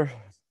appear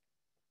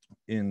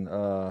in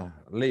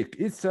lake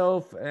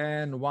itself,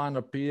 and one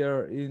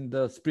appear in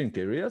the spring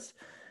areas.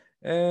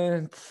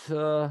 And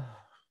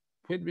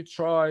when we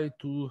try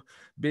to,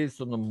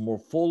 based on the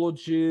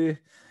morphology,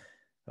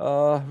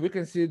 we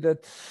can see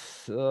that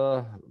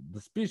the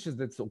species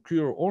that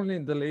occur only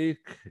in the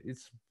lake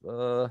is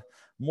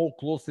more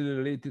closely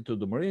related to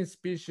the marine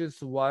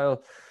species,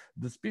 while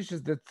the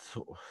species that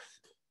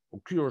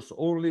occurs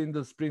only in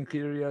the spring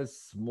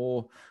areas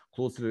more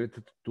closely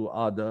related to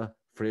other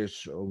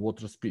fresh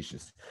water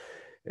species.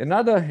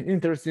 Another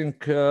interesting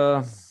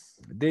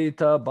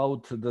data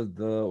about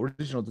the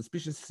origin of the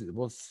species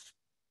was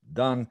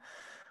done a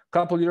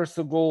couple years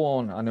ago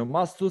on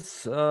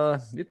Aneomastus.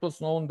 It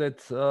was known that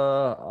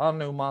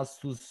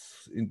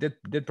Aneomastus in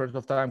that period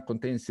of time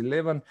contains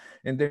 11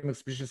 endemic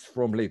species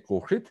from Lake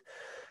Ohrid.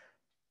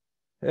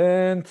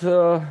 And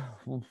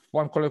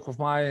one colleague of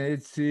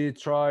mine,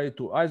 tried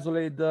to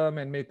isolate them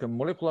and make a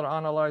molecular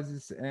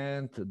analysis.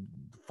 And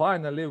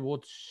finally,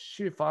 what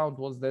she found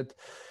was that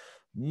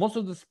most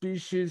of the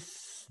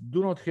species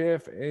do not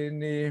have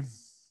any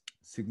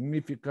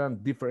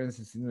significant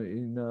differences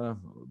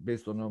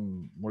based on a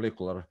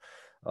molecular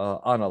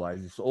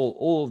analysis.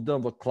 All of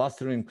them were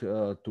clustering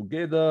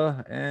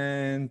together,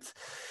 and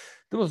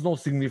there was no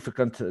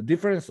significant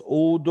difference,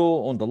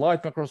 although on the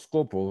light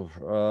microscope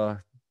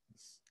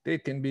they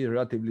can be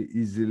relatively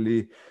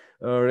easily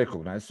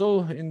recognized. So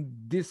in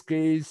this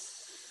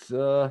case,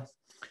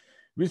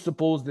 we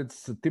suppose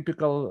that's a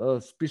typical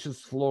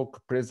species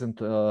flock present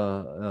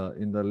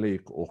in the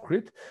Lake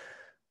Ohrid.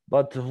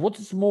 But what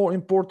is more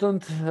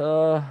important,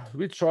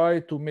 we try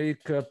to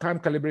make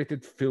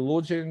time-calibrated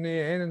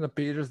phylogeny, and it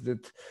appears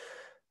that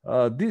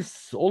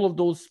all of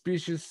those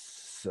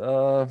species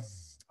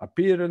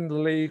appear in the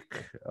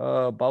lake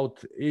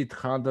about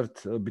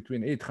 800,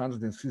 between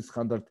 800 and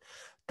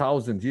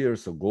 600,000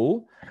 years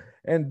ago.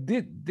 And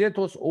that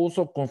was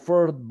also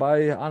confirmed by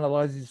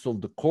analysis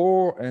of the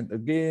core. And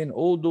again,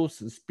 all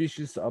those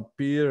species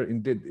appear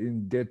in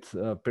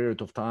that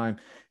period of time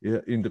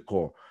in the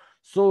core.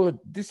 So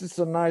this is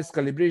a nice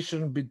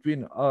calibration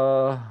between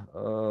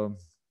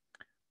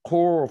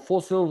core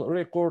fossil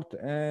record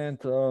and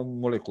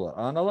molecular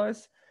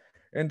analysis.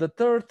 And the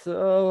third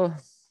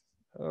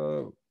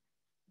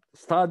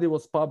study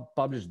was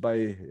published by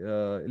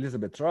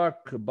Elizabeth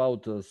Rack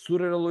about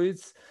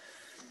Surrealoids.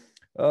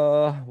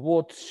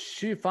 What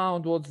she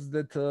found was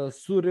that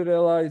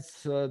Surreala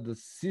is the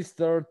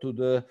sister to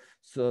the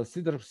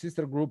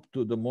sister group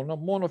to the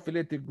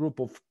monophyletic group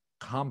of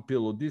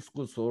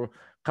Campylodiscus, or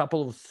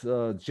couple of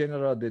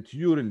genera that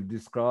Uril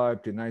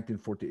described in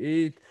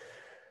 1948.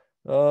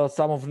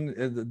 Some of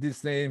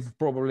this name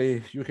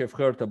probably you have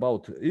heard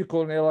about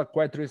Econella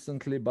quite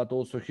recently, but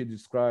also he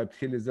described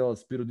Helizella,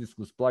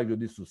 Spirodiscus,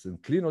 Plagiodiscus,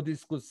 and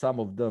Clinodiscus. Some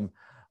of them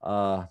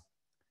are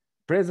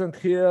present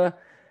here.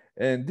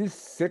 And this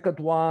second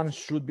one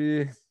should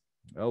be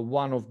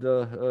one of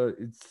the,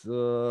 it's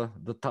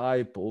the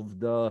type of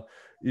the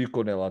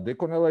Econella. The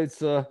Econella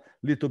is a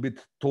little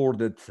bit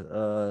thwarted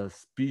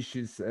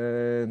species,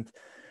 and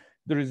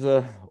there is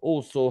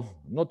also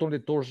not only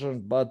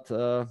torsion, but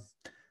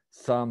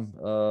some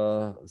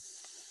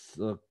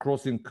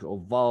crossing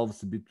of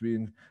valves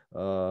between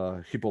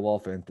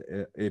hippovalve and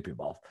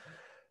epivalve.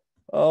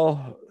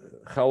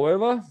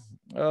 However,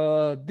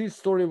 this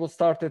story was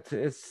started,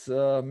 as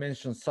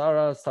mentioned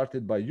Sarah,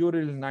 started by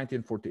Uril in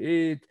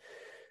 1948,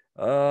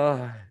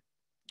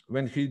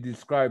 when he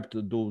described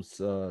those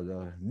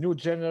new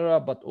genera,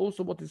 but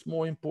also what is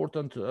more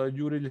important,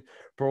 Uril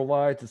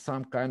provides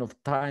some kind of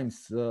time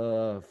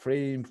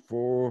frame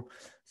for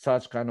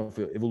such kind of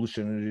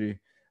evolutionary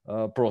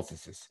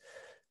processes.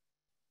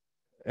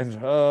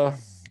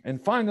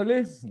 And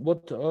finally,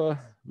 what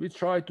we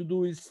try to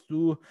do is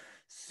to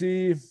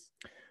see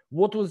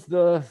what was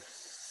the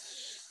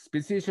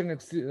speciation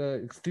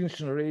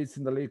extinction rates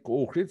in the Lake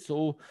Ohrid.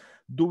 So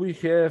do we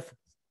have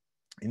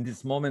in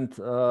this moment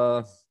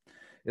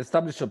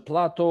establish a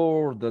plateau,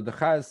 or the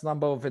highest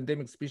number of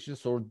endemic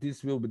species, or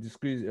this will be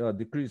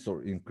decrease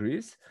or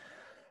increase?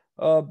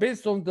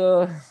 Based on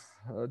the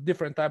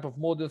different type of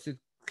models, it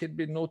can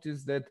be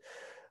noticed that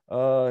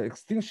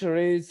extinction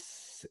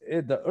rates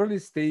at the early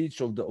stage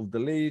of the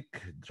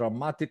lake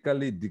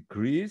dramatically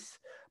decrease,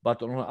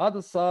 but on the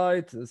other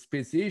side, the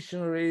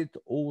speciation rate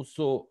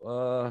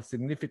also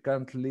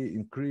significantly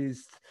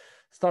increased,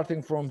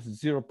 starting from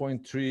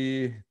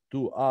 0.3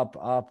 to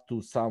up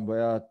to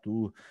somewhere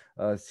to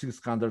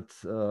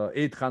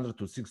 800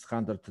 to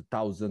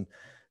 600,000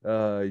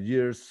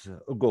 years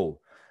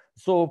ago.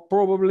 So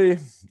probably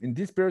in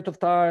this period of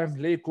time,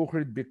 Lake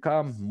Ohrid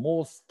became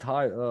most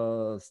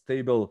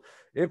stable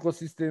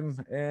ecosystem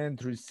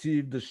and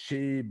received the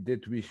shape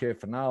that we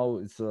have now.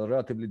 It's a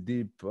relatively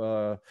deep,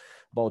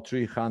 about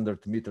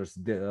 300 meters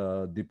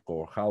deep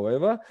core.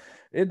 However,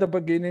 at the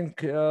beginning,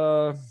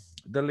 the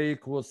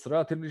lake was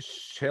relatively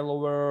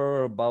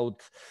shallower,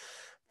 about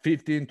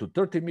 15 to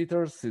 30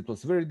 meters. It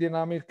was very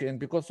dynamic, and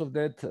because of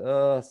that,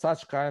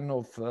 such kind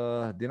of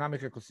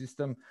dynamic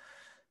ecosystem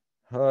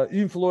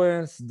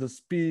influence the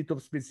speed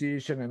of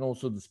speciation and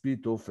also the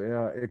speed of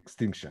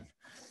extinction.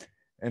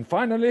 And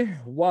finally,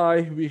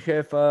 why we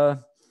have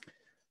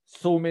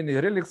so many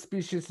relic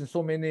species and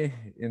so many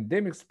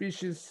endemic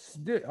species?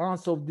 The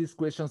answer of these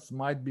questions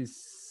might be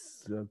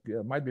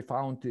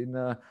found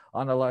in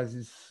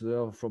analysis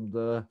from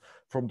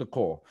the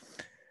core.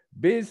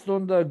 Based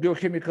on the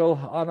geochemical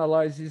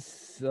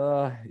analysis,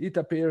 it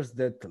appears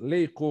that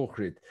Lake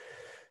Ohrid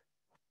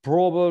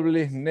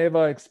probably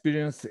never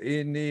experienced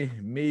any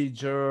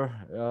major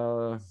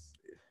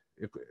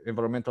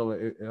environmental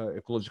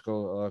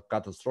ecological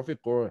catastrophic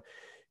or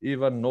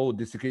even no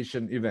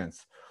desiccation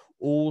events.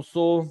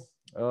 Also,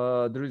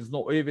 there is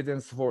no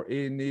evidence for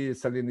any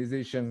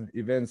salinization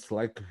events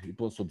like it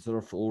was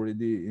observed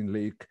already in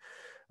Lake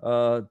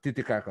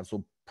Titicaca.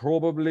 So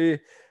probably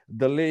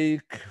the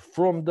lake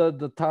from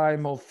the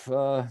time of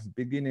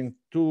beginning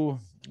to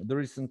the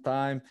recent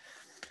time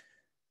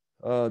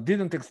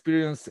didn't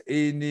experience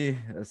any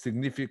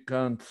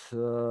significant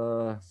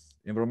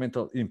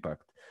environmental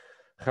impact.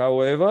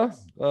 However,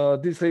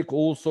 this lake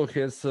also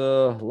has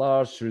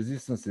large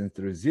resistance and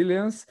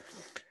resilience.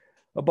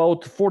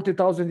 About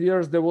 40,000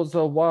 years, there was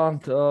one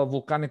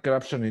volcanic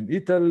eruption in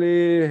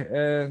Italy,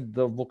 and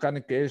the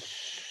volcanic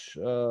ash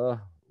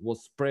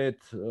was spread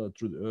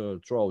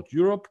throughout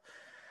Europe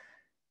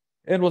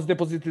and was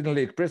deposited in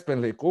Lake Prespa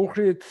and Lake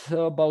Ohrid.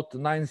 About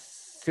 9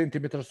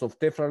 centimeters of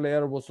tephra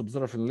layer was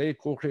observed in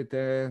Lake Ohrid,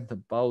 and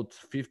about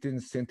 15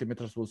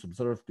 centimeters was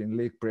observed in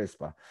Lake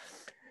Prespa.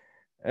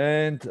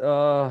 And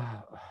the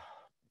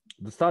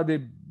study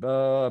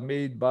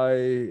made by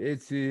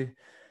Edtheriotia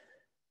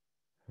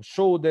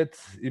showed that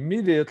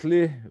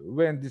immediately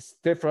when this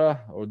tephra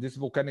or this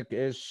volcanic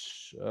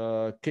ash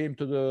came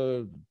to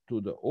the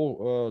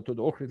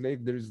Ohrid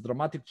Lake, there is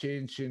dramatic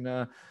change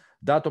in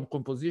datum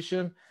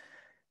composition.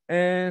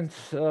 And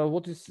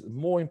what is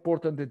more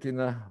important, that in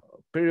a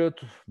period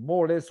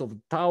more or less of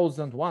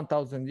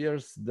 1,000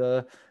 years,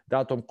 the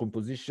datum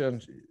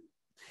composition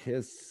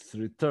has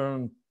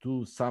returned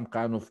to some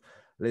kind of,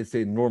 let's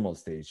say, normal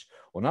stage.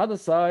 On the other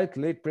side,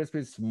 Lake Prespa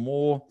is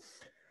more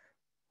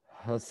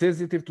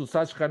sensitive to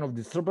such kind of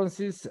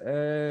disturbances,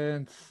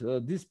 and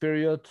this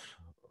period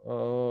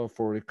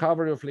for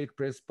recovery of Lake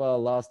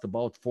Prespa last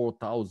about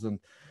 4,000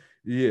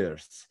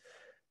 years.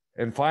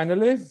 And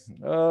finally,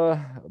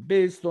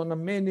 based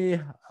on many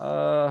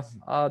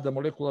other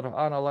molecular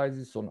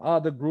analyses on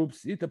other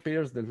groups, it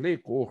appears that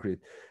Lake Ohrid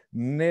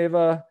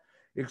never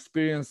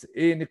experienced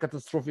any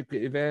catastrophic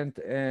event.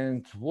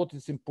 And what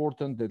is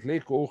important, that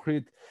Lake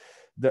Ohrid,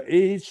 the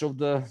age of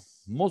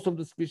most of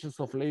the species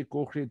of Lake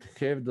Ohrid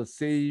have the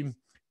same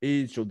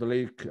age of the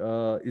lake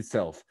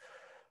itself.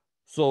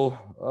 So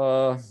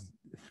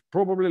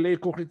probably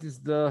Lake Ohrid is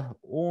the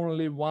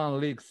only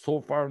one lake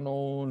so far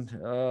known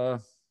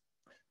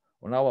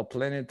on our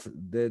planet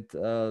that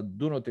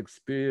do not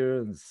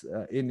experience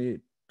any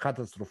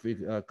catastrophic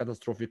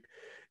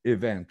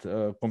event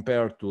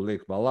compared to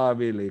Lake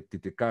Malawi, Lake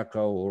Titicaca,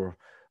 or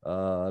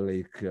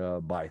Lake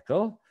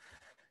Baikal.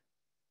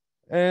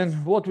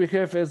 And what we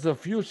have as a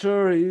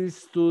future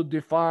is to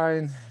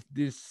define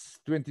these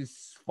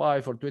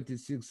 25 or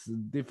 26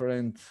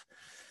 different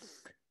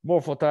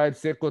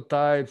morphotypes,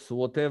 ecotypes,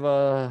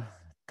 whatever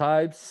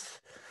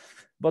types,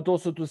 but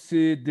also to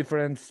see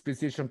different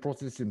speciation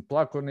processes in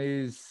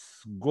Placones,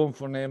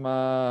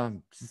 Gomphonema,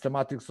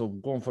 systematics of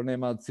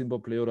Gomphonema,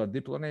 Cymbopleura,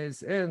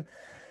 Diplones, and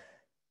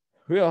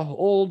we are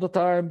all the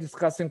time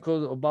discussing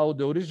about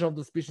the origin of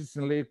the species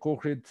in Lake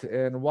Ohrid,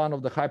 and one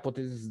of the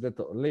hypotheses that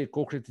Lake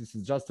Ohrid is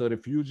just a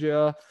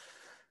refugia,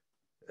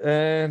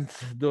 and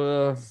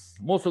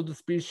most of the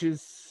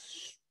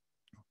species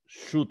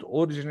should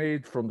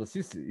originate from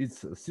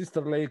its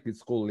sister lake.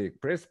 It's called Lake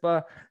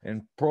Prespa,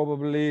 and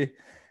probably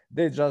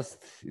they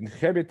just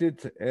inhabited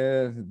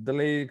the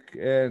lake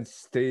and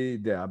stay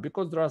there,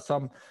 because there are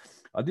some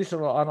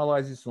additional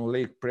analysis on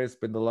Lake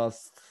Prespa in the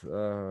last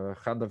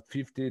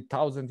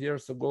 150,000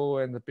 years ago,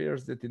 and it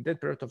appears that in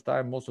that period of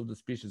time, most of the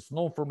species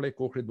known from Lake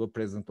Ohrid were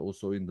present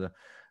also in the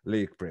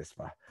Lake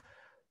Prespa.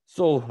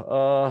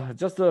 So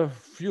just a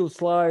few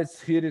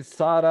slides. Here is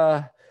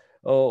Sarah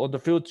on the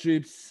field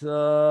trips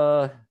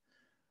in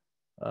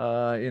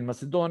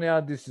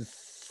Macedonia. This is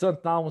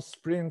St. Naum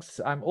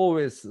Springs. I'm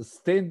always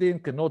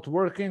standing and not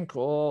working.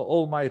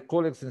 All my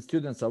colleagues and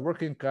students are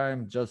working.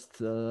 I'm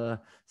just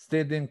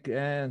standing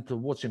and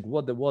watching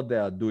what they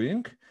are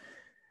doing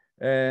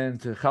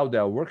and how they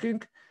are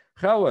working.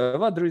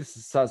 However, there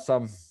is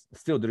some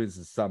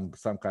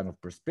kind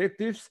of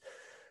perspectives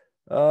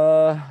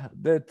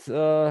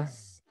that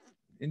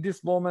in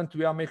this moment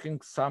we are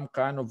making some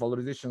kind of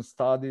valorization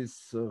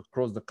studies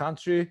across the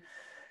country.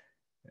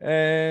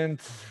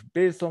 And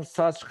based on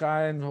such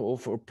kind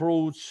of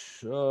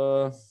approach,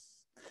 to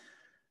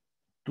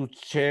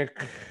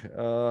check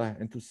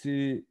and to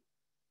see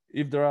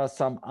if there are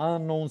some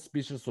unknown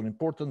species or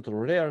important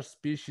or rare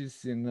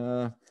species in,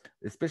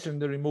 especially in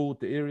the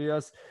remote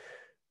areas,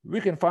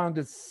 we can find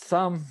that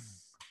some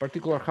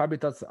particular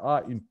habitats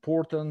are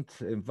important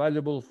and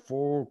valuable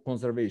for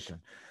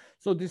conservation.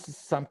 So this is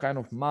some kind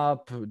of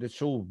map that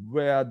shows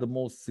where the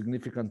most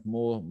significant,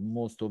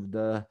 most of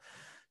the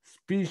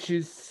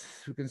species.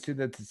 You can see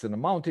that it's in a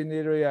mountain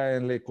area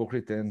and Lake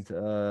Ohrid and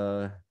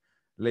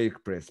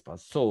Lake Prespa.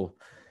 So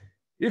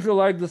if you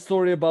like the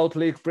story about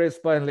Lake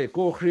Prespa and Lake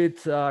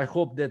Ohrid, I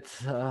hope that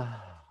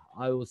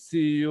I will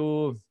see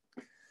you.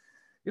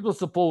 It was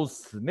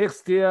supposed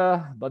next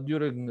year, but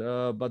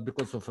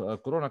because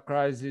of Corona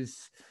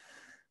crisis,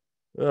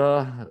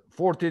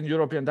 14th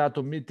European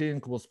Diatom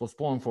meeting was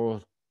postponed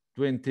for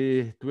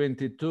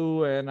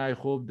 2022, and I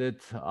hope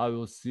that I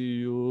will see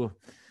you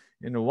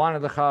in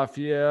 1.5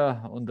 years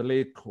on the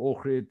Lake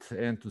Ohrid,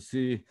 and to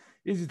see,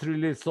 is it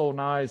really so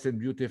nice and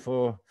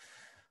beautiful,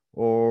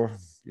 or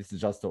is it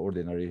just an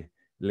ordinary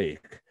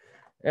lake?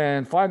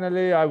 And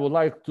finally, I would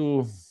like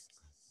to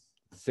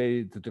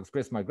say, to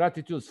express my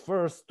gratitude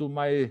first to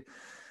my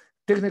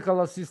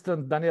technical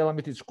assistant, Daniela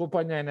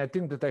Mitic-Kopania, and I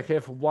think that I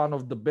have one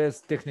of the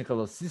best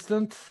technical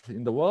assistants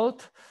in the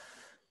world.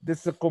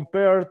 This is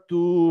compared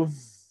to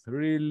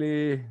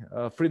really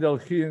Friedel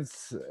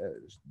Hinz,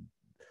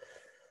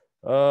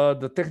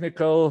 the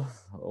technical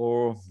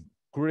or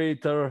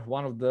curator,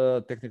 one of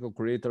the technical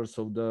curators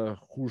of the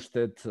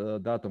Hustedtii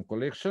Diatom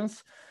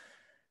collections.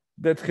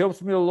 That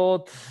helps me a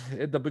lot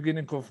at the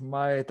beginning of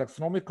my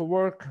taxonomical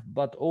work,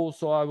 but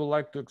also I would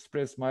like to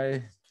express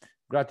my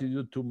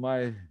gratitude to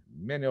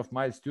many of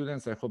my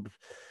students. I hope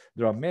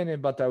there are many,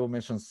 but I will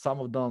mention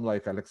some of them,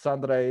 like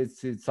Alexandra,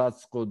 Etsi,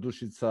 Tsatsko,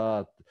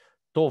 Dushica,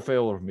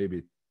 Tofe, or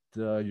maybe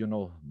you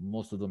know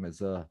most of them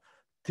as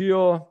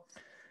Theo.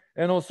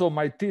 And also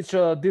my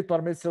teacher,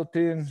 Dietmar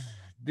Messeltin,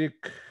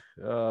 Dick,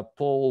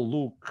 Paul,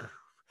 Luke,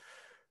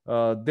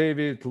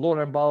 David,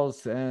 Lauren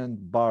Baus,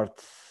 and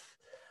Bart.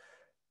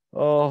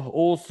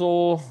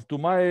 Also to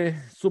my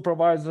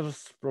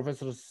supervisors,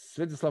 Professors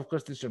Svetislav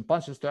Krstić and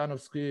Pancho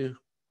Stoyanovsky,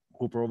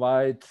 who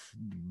provide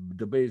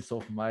the base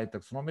of my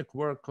taxonomic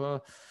work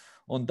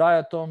on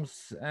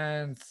diatoms,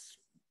 and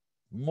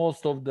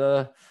most of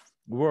the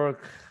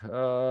work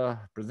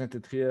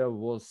presented here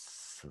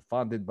was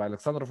funded by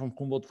Alexander von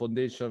Humboldt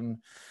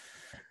Foundation.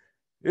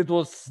 It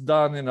was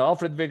done in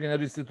Alfred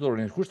Wegener Institute or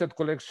in Husted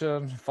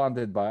collection,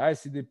 funded by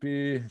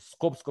ICDP,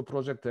 Skopsko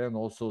project, and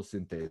also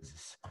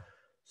Synthesis.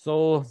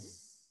 So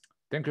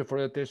Thank you for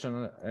your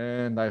attention,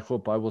 and I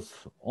hope I was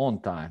on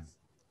time.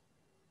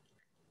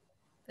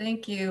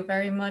 Thank you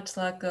very much,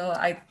 Zlatko.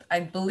 I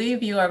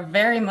believe you are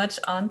very much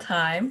on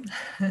time.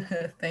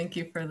 Thank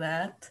you for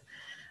that.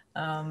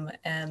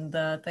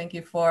 Thank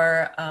you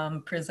for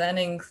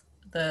presenting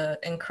the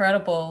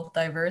incredible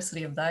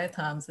diversity of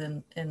diatoms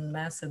in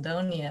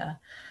Macedonia.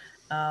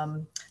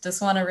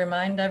 Just want to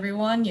remind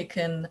everyone, you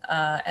can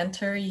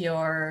enter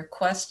your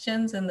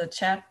questions in the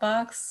chat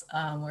box.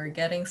 We're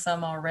getting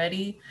some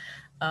already.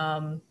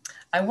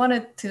 I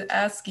wanted to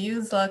ask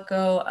you,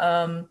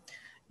 Zlatko,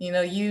 you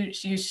know,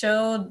 you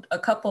showed a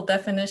couple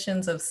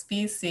definitions of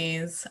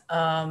species,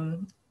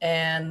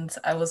 and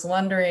I was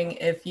wondering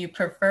if you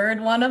preferred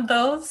one of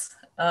those,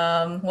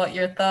 what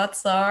your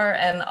thoughts are,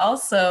 and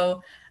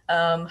also,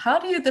 how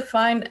do you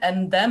define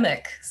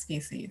endemic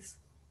species?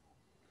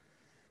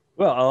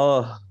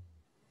 Well,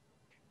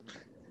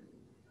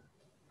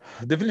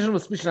 definition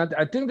of species,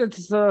 I think that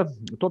is a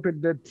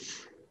topic that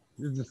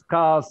is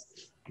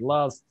discussed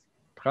last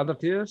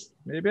 100 years,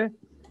 maybe,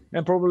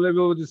 and probably we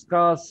will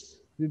discuss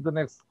in the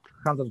next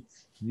 100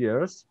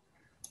 years.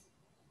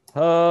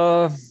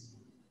 I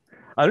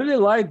really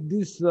like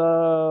this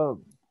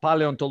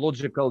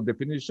paleontological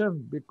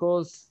definition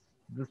because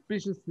the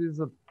species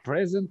is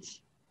present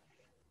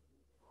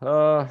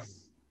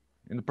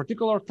in a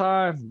particular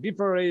time, give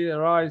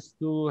rise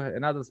to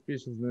another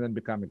species and then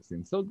become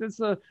extinct. So that's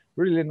a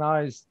really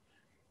nice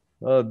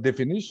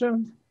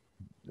definition,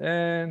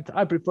 and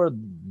I prefer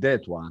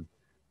that one.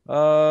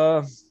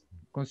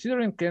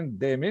 Considering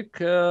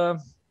endemic,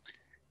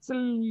 it's a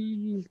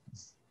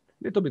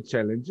little bit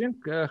challenging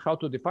how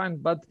to define,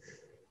 but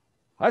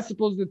I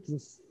suppose that the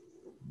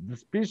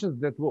species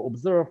that were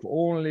observed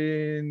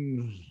only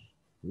in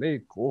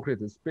Lake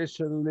Ohrid,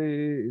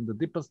 especially in the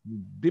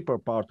deeper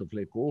part of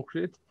Lake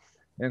Ohrid,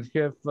 and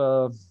have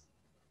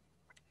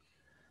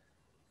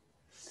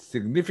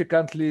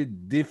significantly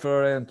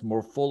different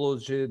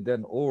morphology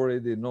than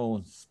already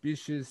known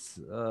species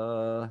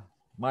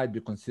might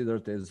be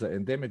considered as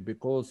endemic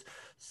because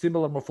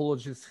similar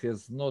morphologies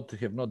have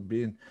not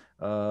been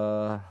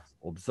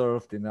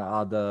observed in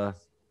other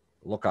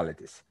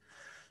localities.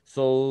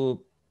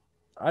 So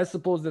I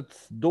suppose that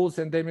those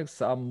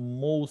endemics are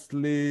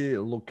mostly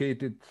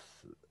located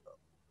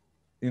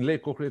in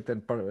Lake Ohrid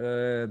and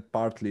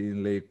partly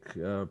in Lake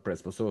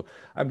Prespa. So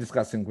I'm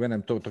discussing, when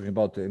I'm talking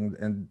about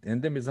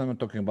endemism, I'm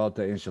talking about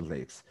the ancient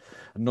lakes,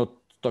 not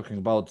talking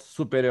about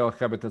superior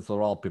habitats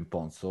or alpine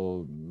ponds.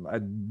 So I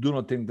do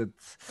not think that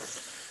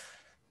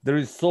there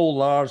is so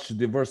large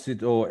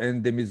diversity or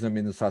endemism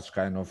in such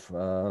kind of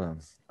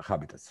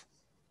habitats.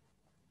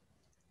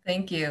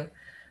 Thank you.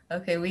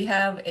 Okay, we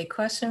have a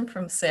question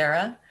from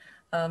Sarah.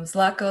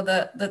 Zlatko,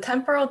 the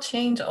temporal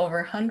change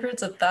over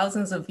hundreds of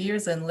thousands of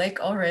years in Lake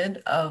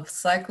Ohrid of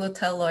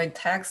cyclotelloid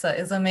taxa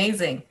is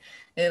amazing.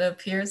 It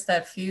appears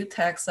that few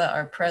taxa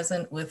are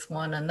present with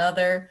one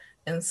another.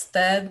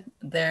 Instead,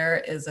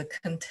 there is a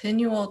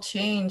continual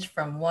change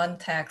from one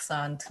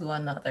taxon to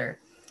another.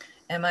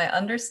 Am I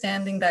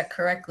understanding that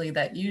correctly,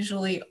 that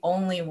usually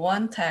only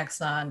one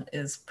taxon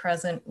is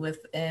present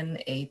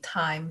within a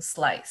time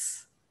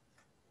slice?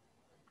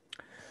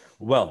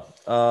 Well,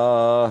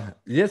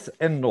 yes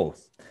and no.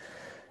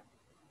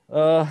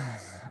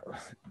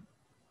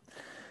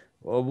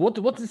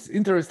 What is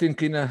interesting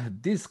in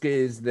this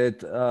case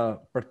that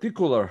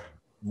particular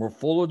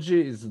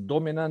morphology is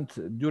dominant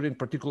during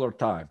particular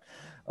time.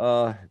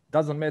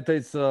 Doesn't matter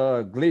it's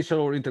a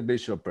glacial or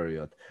interglacial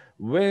period.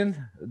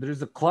 When there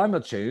is a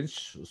climate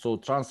change, so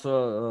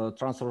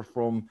transfer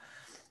from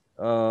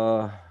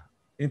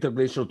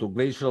interglacial to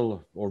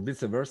glacial or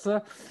vice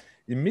versa,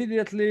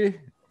 immediately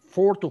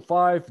 4 to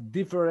 5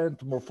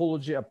 different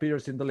morphology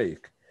appears in the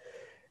lake.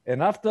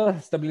 And after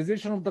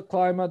stabilization of the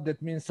climate,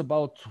 that means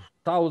about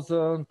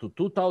 1,000 to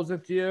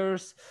 2,000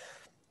 years,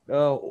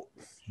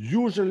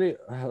 usually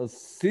a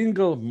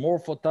single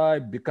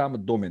morphotype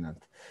become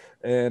dominant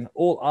and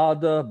all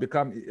other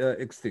become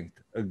extinct.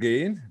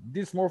 Again,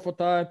 this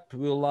morphotype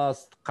will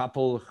last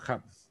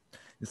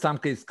in some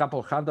cases,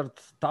 couple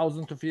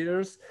 100,000 of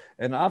years.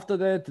 And after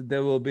that,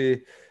 there will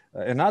be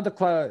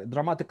another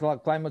dramatic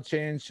climate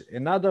change,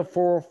 another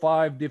 4 or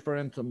 5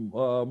 different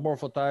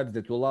morphotypes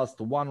that will last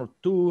 1 or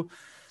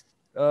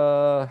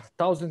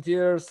 2,000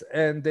 years.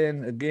 And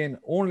then again,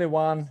 only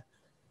one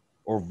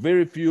or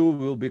very few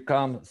will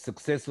become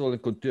successful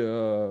and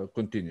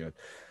continued.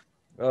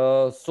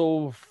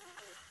 So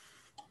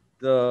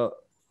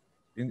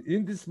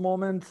in this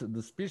moment,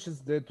 the species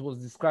that was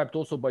described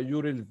also by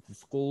Yuri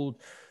is called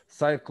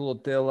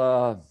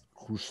Cyclotella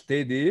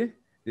hustedtii,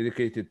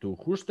 dedicated to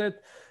Husted.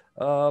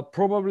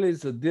 Probably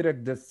is a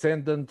direct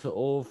descendant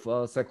of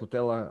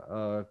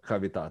Cyclotella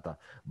cavitata.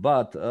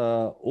 But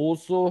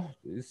also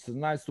it's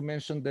nice to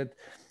mention that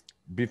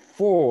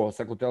before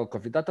Cyclotella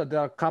cavitata, there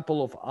are a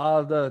couple of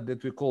other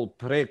that we call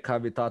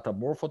pre-cavitata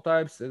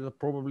morphotypes that are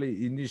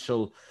probably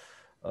initial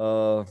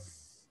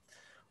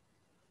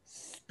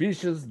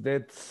species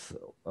that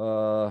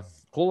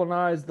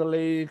colonize the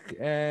lake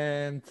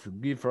and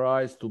give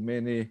rise to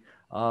many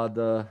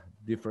other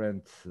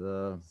different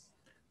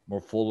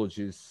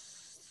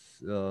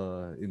morphologies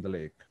in the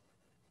lake.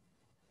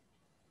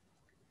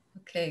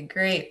 Okay,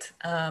 great.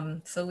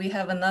 So we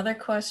have another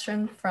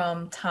question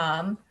from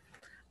Tom.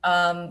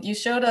 You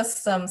showed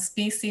us some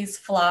species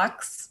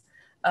flocks.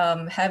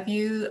 Have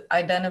you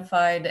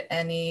identified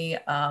any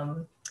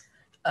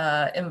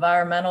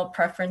environmental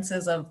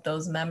preferences of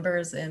those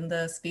members in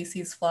the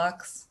species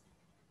flocks?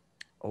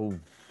 Oh,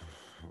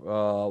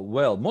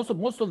 well,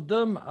 most of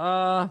them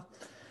are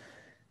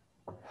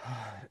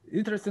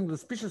interesting. The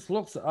species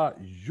flocks are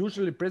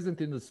usually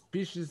present in the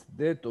species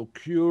that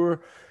occur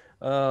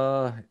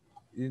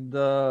in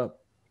the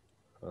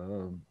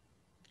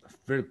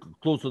very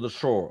close to the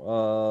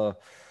shore.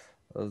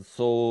 Let's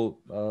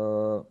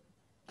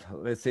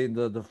say in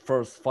the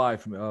first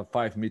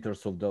 5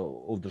 meters of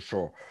the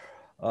shore.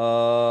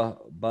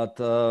 But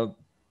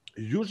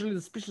usually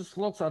the species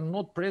flocks are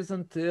not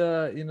present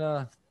in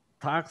a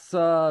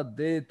taxa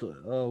that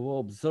were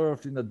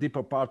observed in the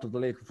deeper part of the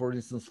lake, for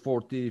instance,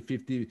 40,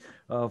 50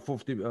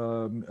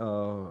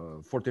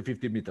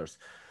 meters.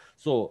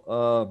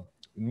 So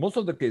in most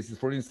of the cases,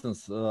 for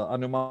instance,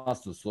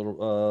 Anomastus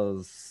or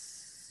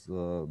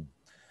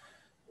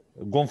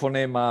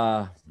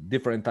Gonphonema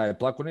differentiae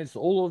placonids,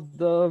 all of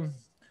them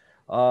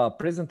are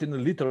present in the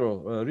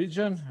littoral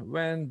region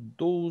when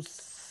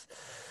those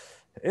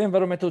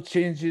environmental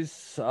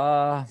changes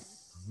are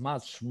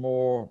much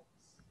more,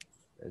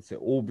 let's say,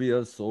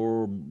 obvious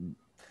or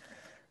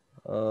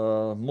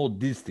more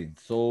distinct.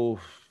 So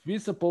we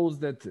suppose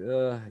that,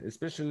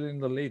 especially in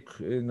the lake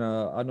in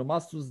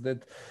Anomastus,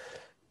 that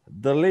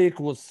the lake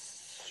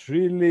was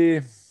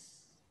really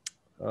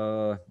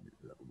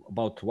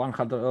about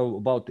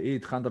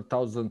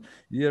 800,000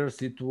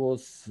 years. It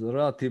was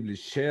relatively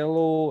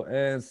shallow,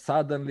 and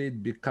suddenly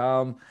it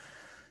became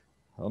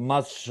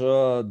much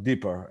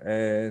deeper.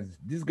 And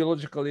this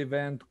geological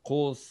event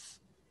caused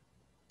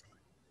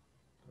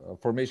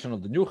formation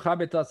of the new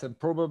habitats, and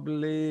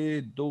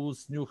probably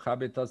those new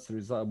habitats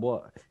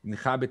were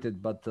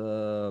inhabited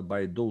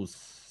by those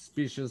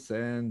species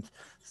and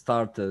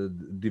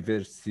started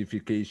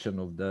diversification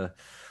of the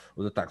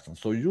taxon.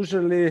 So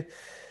usually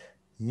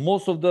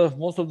most of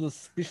the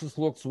species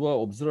flocks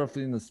were observed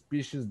in the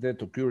species that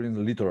occur in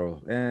the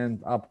littoral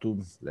and up to,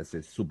 let's say,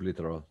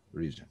 sublittoral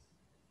region.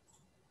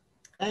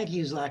 Thank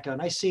you, Zlatko.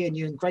 Nice seeing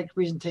you, and great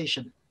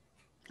presentation.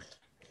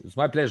 It's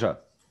my pleasure.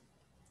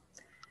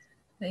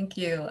 Thank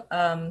you.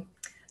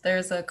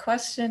 There's a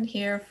question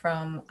here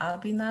from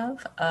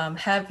Abhinav.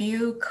 Have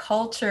you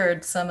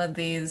cultured some of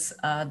these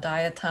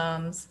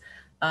diatoms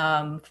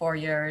for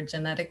your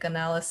genetic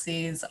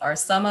analyses? Are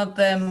some of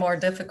them more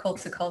difficult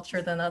to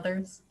culture than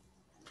others?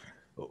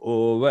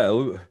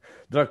 Well,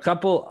 there are a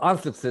couple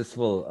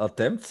unsuccessful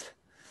attempts.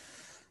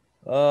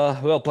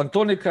 Well,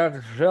 planktonic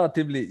are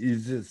relatively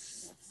easy.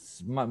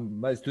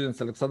 My students,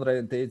 Alexandra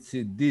and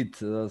Tetsi, did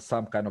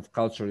some kind of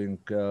culturing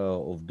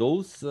of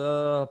those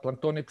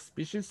planktonic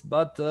species,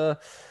 but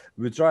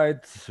we tried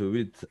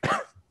with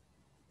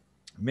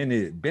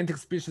many benthic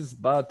species,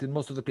 but in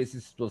most of the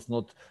cases it was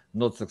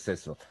not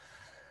successful.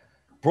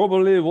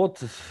 Probably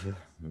what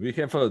we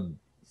have a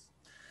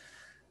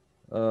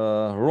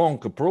wrong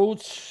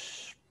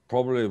approach.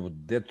 Probably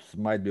that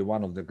might be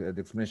one of the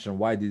explanation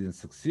why didn't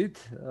succeed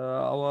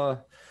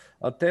our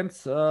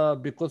attempts,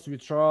 because we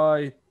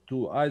try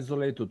to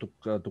isolate or to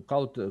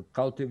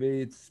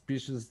cultivate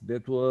species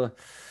that were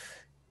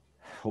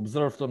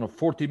observed on a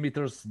 40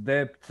 meters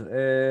depth,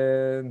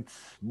 and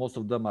most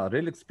of them are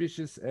relic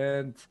species,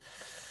 and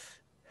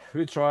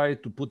we try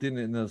to put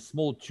in a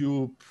small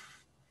tube.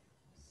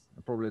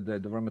 Probably the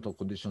environmental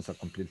conditions are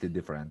completely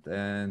different,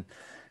 and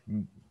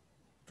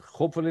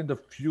hopefully in the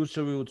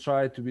future we will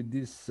try to with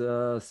these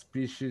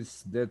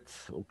species that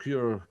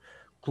occur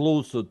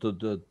closer to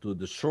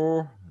the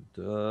shore,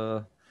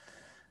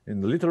 in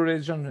the littoral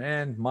region,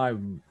 and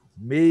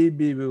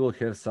maybe we will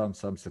have some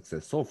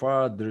success. So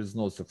far there is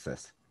no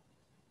success.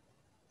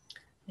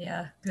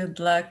 Yeah, good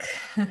luck.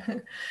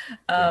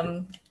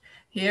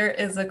 Here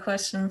is a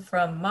question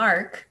from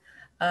Mark.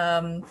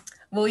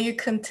 Will you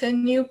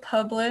continue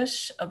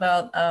publish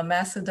about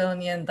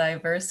Macedonian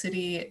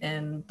diversity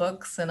in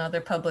books and other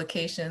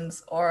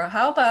publications, or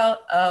how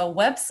about a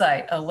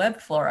website, a web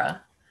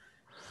flora?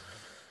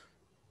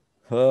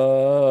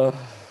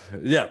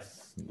 Yeah,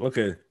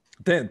 okay.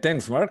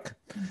 Thanks, Mark.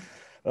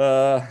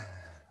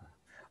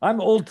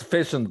 I'm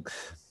old-fashioned.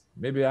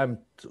 Maybe I'm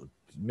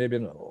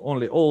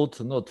only old,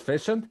 not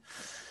fashioned,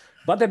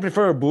 but I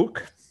prefer a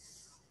book.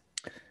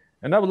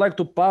 And I would like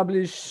to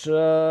publish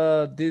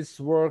this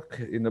work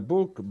in a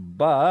book,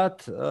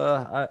 but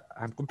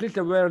I'm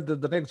completely aware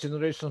that the next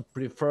generation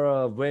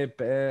prefer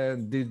web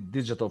and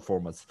digital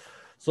formats.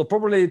 So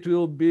probably it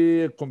will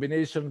be a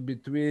combination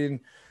between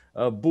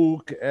a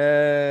book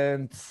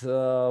and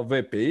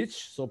web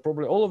page. So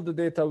probably all of the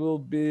data will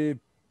be,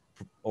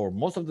 or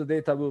most of the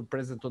data will be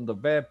present on the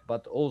web,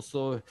 but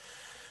also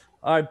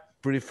I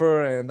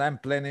prefer and I'm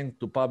planning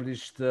to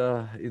publish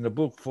in a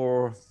book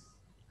for,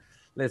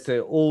 let's say,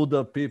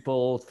 older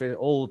people,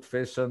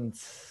 old-fashioned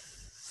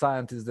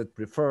scientists that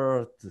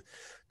prefer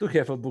to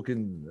have a book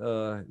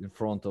in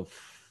front of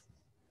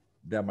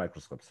their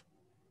microscopes.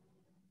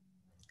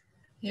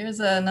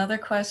 Here's another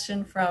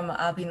question from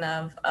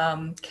Abhinav.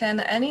 Can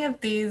any of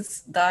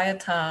these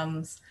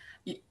diatoms,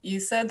 you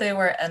said they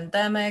were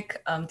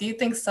endemic. Do you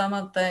think some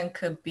of them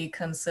could be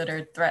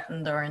considered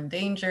threatened or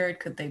endangered?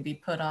 Could they be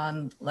put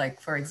on, like,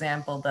 for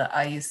example, the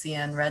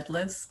IUCN Red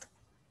List?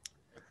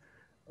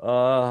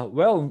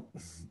 Well,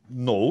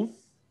 no.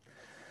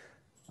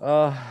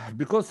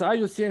 Because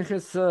IUCN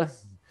has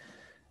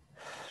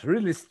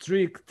really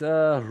strict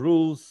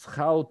rules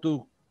how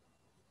to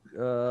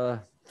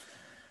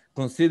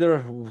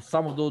consider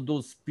some of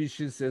those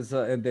species as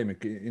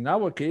endemic. In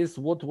our case,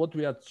 what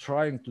we are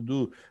trying to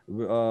do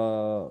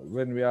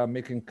when we are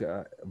making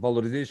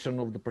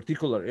valorization of the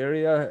particular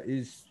area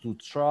is to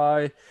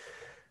try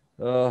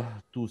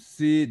to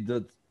see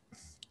the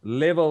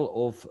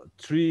level of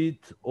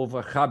threat of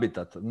a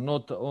habitat,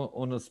 not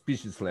on a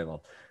species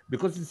level,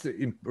 because it's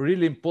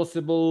really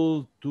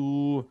impossible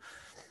to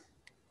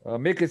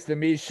make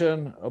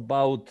estimation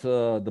about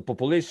the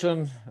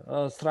population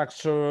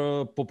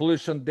structure,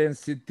 population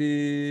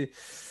density,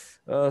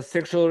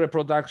 sexual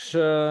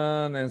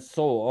reproduction, and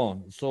so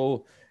on.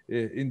 So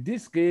in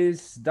this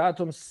case,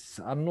 diatoms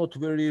are not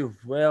very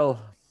well,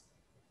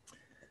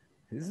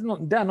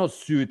 they're not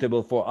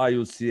suitable for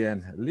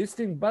IUCN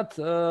listing, but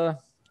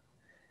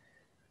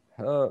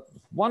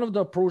one of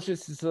the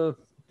approaches is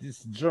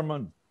this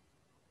German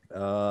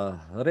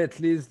red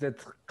list,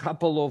 that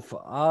couple of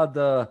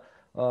other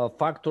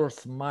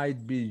factors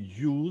might be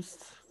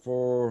used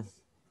for,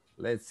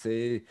 let's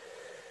say,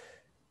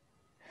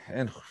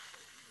 and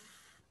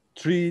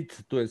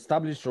treat to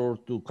establish or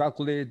to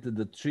calculate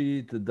the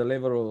treat, the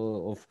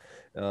level of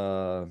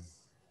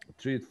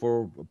treat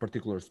for a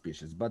particular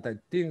species. But I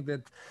think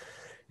that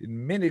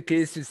in many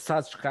cases,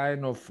 such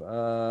kind of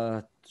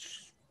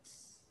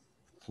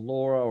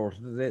flora or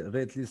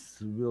red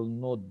list will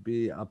not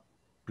be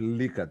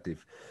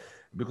applicative,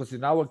 because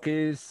in our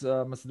case,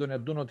 Macedonia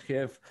do not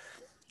have,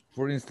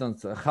 for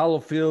instance,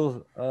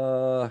 halophil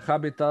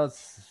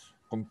habitats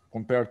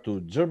compared to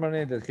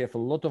Germany that have a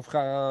lot of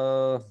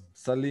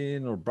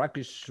saline or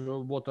brackish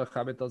water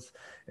habitats,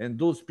 and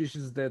those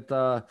species that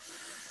are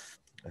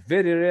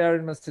very rare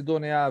in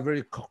Macedonia are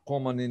very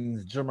common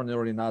in Germany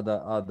or in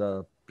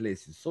other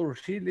places. So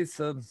really, it's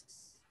a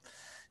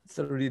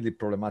really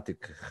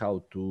problematic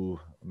how to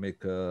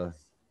make to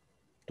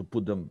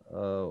put them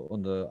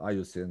on the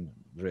IUCN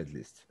red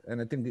list,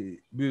 and I think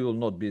we will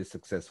not be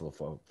successful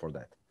for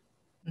that.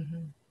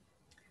 Mm-hmm.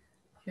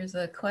 Here's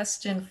a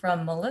question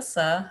from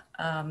Melissa.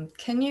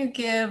 Can you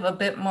give a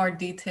bit more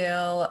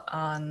detail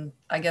on,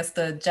 I guess,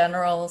 the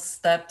general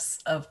steps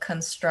of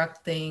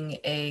constructing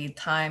a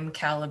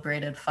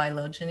time-calibrated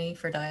phylogeny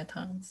for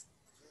diatoms?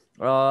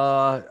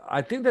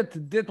 I think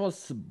that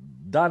was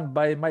done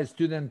by my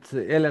student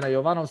Elena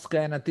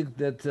Jovanoska, and I think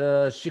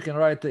that she can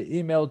write an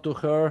email to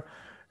her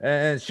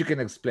and she can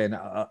explain.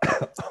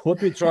 What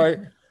we try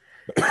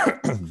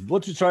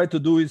to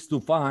do is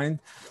to find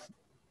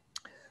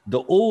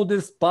the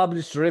oldest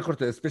published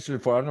record, especially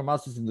for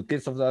Anomastus. In the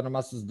case of the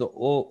Anomastus,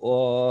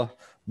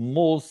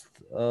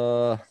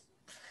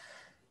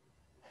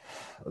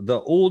 the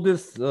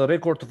oldest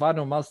record of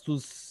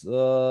Anomastus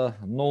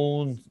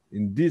known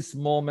in this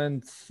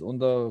moment on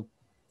the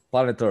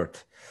planet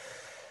Earth.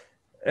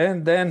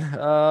 And then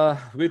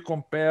we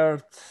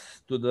compared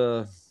to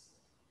the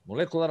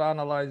molecular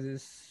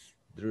analysis.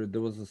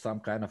 There was some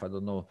kind of, I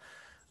don't know,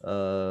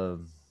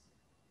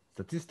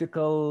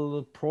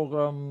 statistical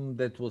program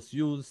that was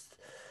used.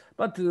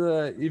 But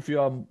if you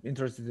are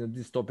interested in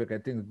this topic, I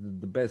think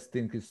the best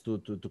thing is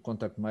to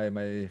contact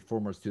my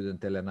former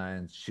student Elena,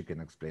 and she can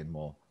explain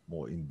more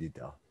in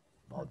detail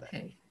about that.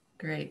 Okay,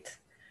 great.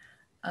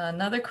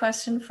 Another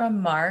question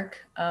from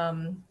Mark.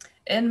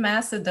 In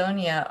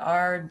Macedonia,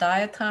 are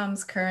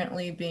diatoms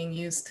currently being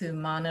used to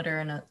monitor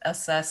and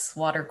assess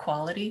water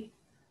quality?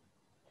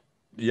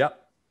 Yeah.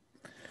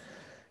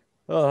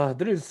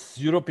 There is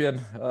European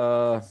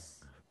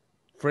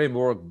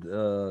framework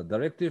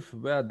directive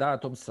where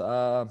diatoms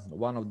are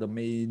one of the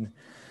main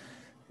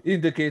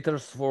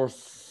indicators for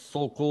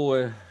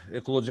so-called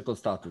ecological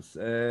status.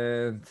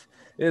 And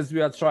as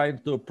we are trying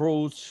to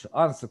approach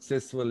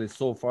unsuccessfully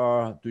so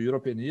far to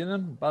European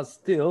Union, but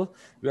still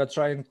we are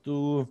trying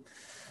to,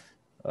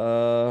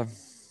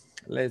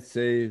 let's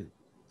say,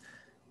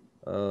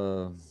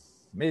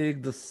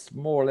 make this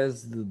more or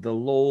less the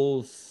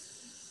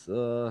laws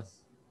the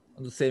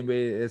same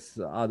way as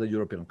other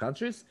European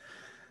countries.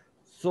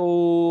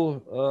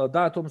 So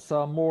diatoms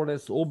are more or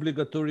less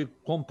obligatory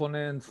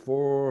components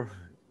for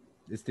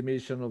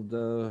estimation of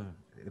the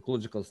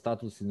ecological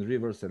status in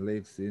rivers and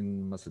lakes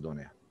in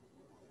Macedonia.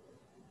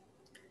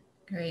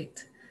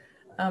 Great.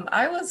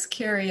 I was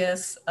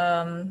curious,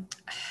 you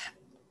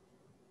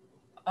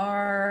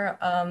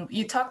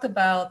talked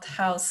about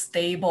how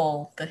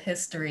stable the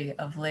history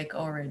of Lake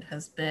Ohrid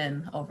has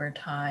been over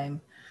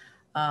time,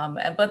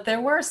 but there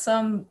were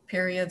some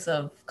periods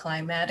of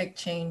climatic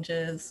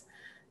changes.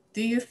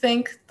 Do you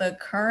think the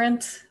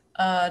current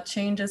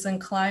changes in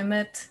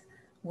climate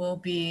will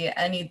be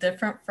any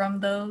different from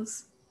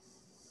those?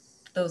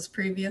 those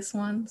previous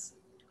ones?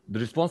 The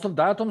response of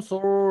diatoms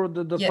or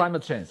the Yeah.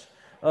 climate change?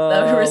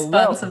 The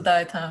response of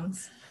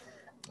diatoms.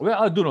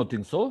 Well, I do not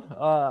think so.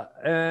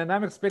 And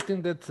I'm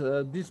expecting that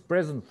this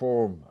present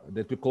form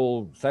that we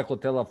call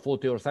Cyclotella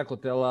fottii or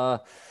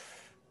Cyclotella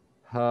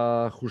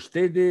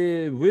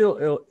hustedtii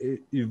will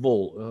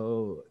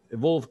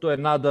evolve to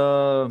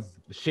another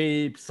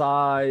shape,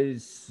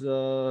 size,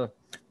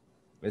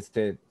 let's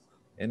say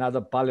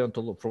another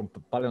from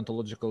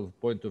paleontological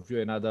point of view,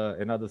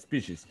 another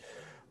species.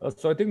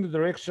 So I think the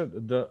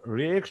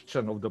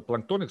reaction of the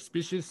planktonic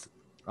species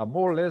are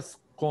more or less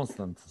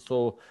constant.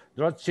 So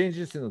there are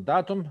changes in the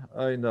datum,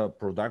 in the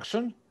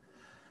production.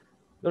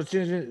 There are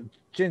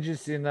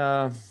changes in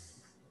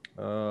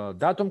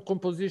datum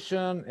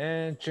composition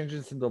and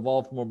changes in the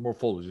valve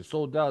morphology.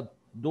 So that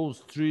those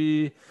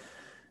three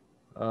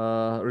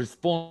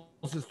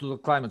responses to the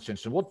climate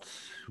change. And what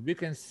we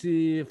can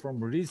see from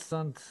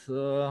recent,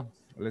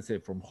 let's say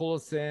from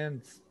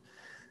Holocene,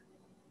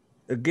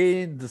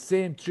 again, the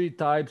same three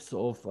types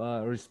of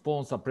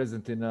response are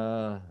present in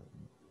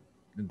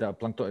the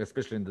plankton,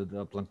 especially in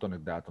the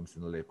planktonic diatoms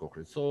in the Lake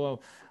Ohrid. So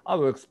I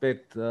will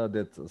expect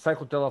that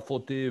Cyclotella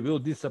fottii will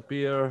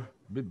disappear,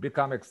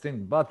 become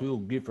extinct, but will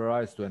give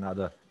rise to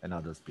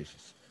another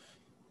species.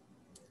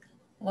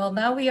 Well,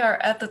 now we are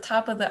at the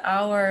top of the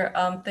hour.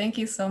 Thank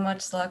you so much,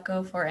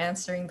 Zlatko, for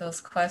answering those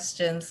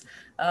questions.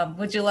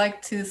 Would you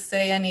like to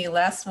say any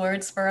last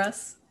words for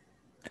us?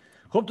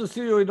 Hope to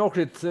see you in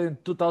Ohrid in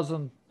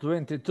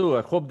 2022.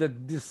 I hope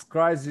that this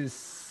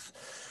crisis,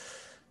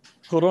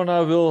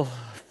 Corona, will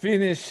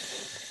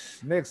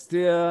finish next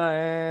year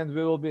and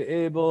we will be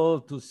able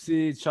to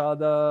see each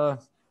other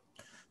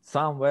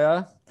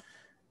somewhere.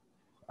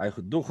 I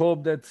do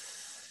hope that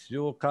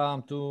you will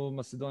come to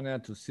Macedonia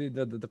to see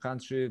the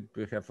country.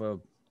 We have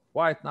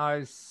quite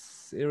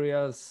nice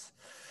areas,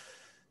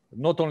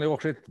 not only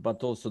Ohrid,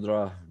 but also there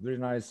are very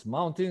nice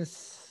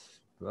mountains,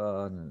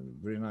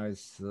 very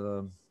nice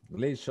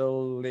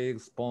glacial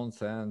lakes, ponds,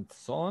 and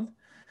so on.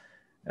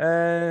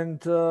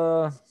 And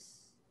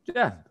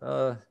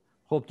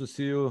hope to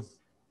see you,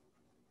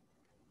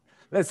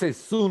 let's say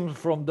soon.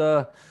 From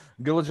the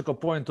geological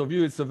point of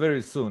view, it's a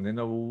very soon,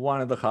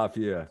 1.5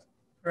 years.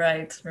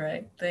 Right.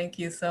 Thank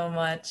you so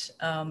much.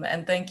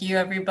 And thank you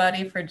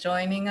everybody for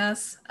joining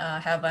us.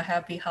 Have a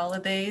happy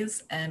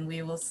holidays and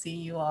we will see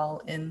you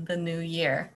all in the new year.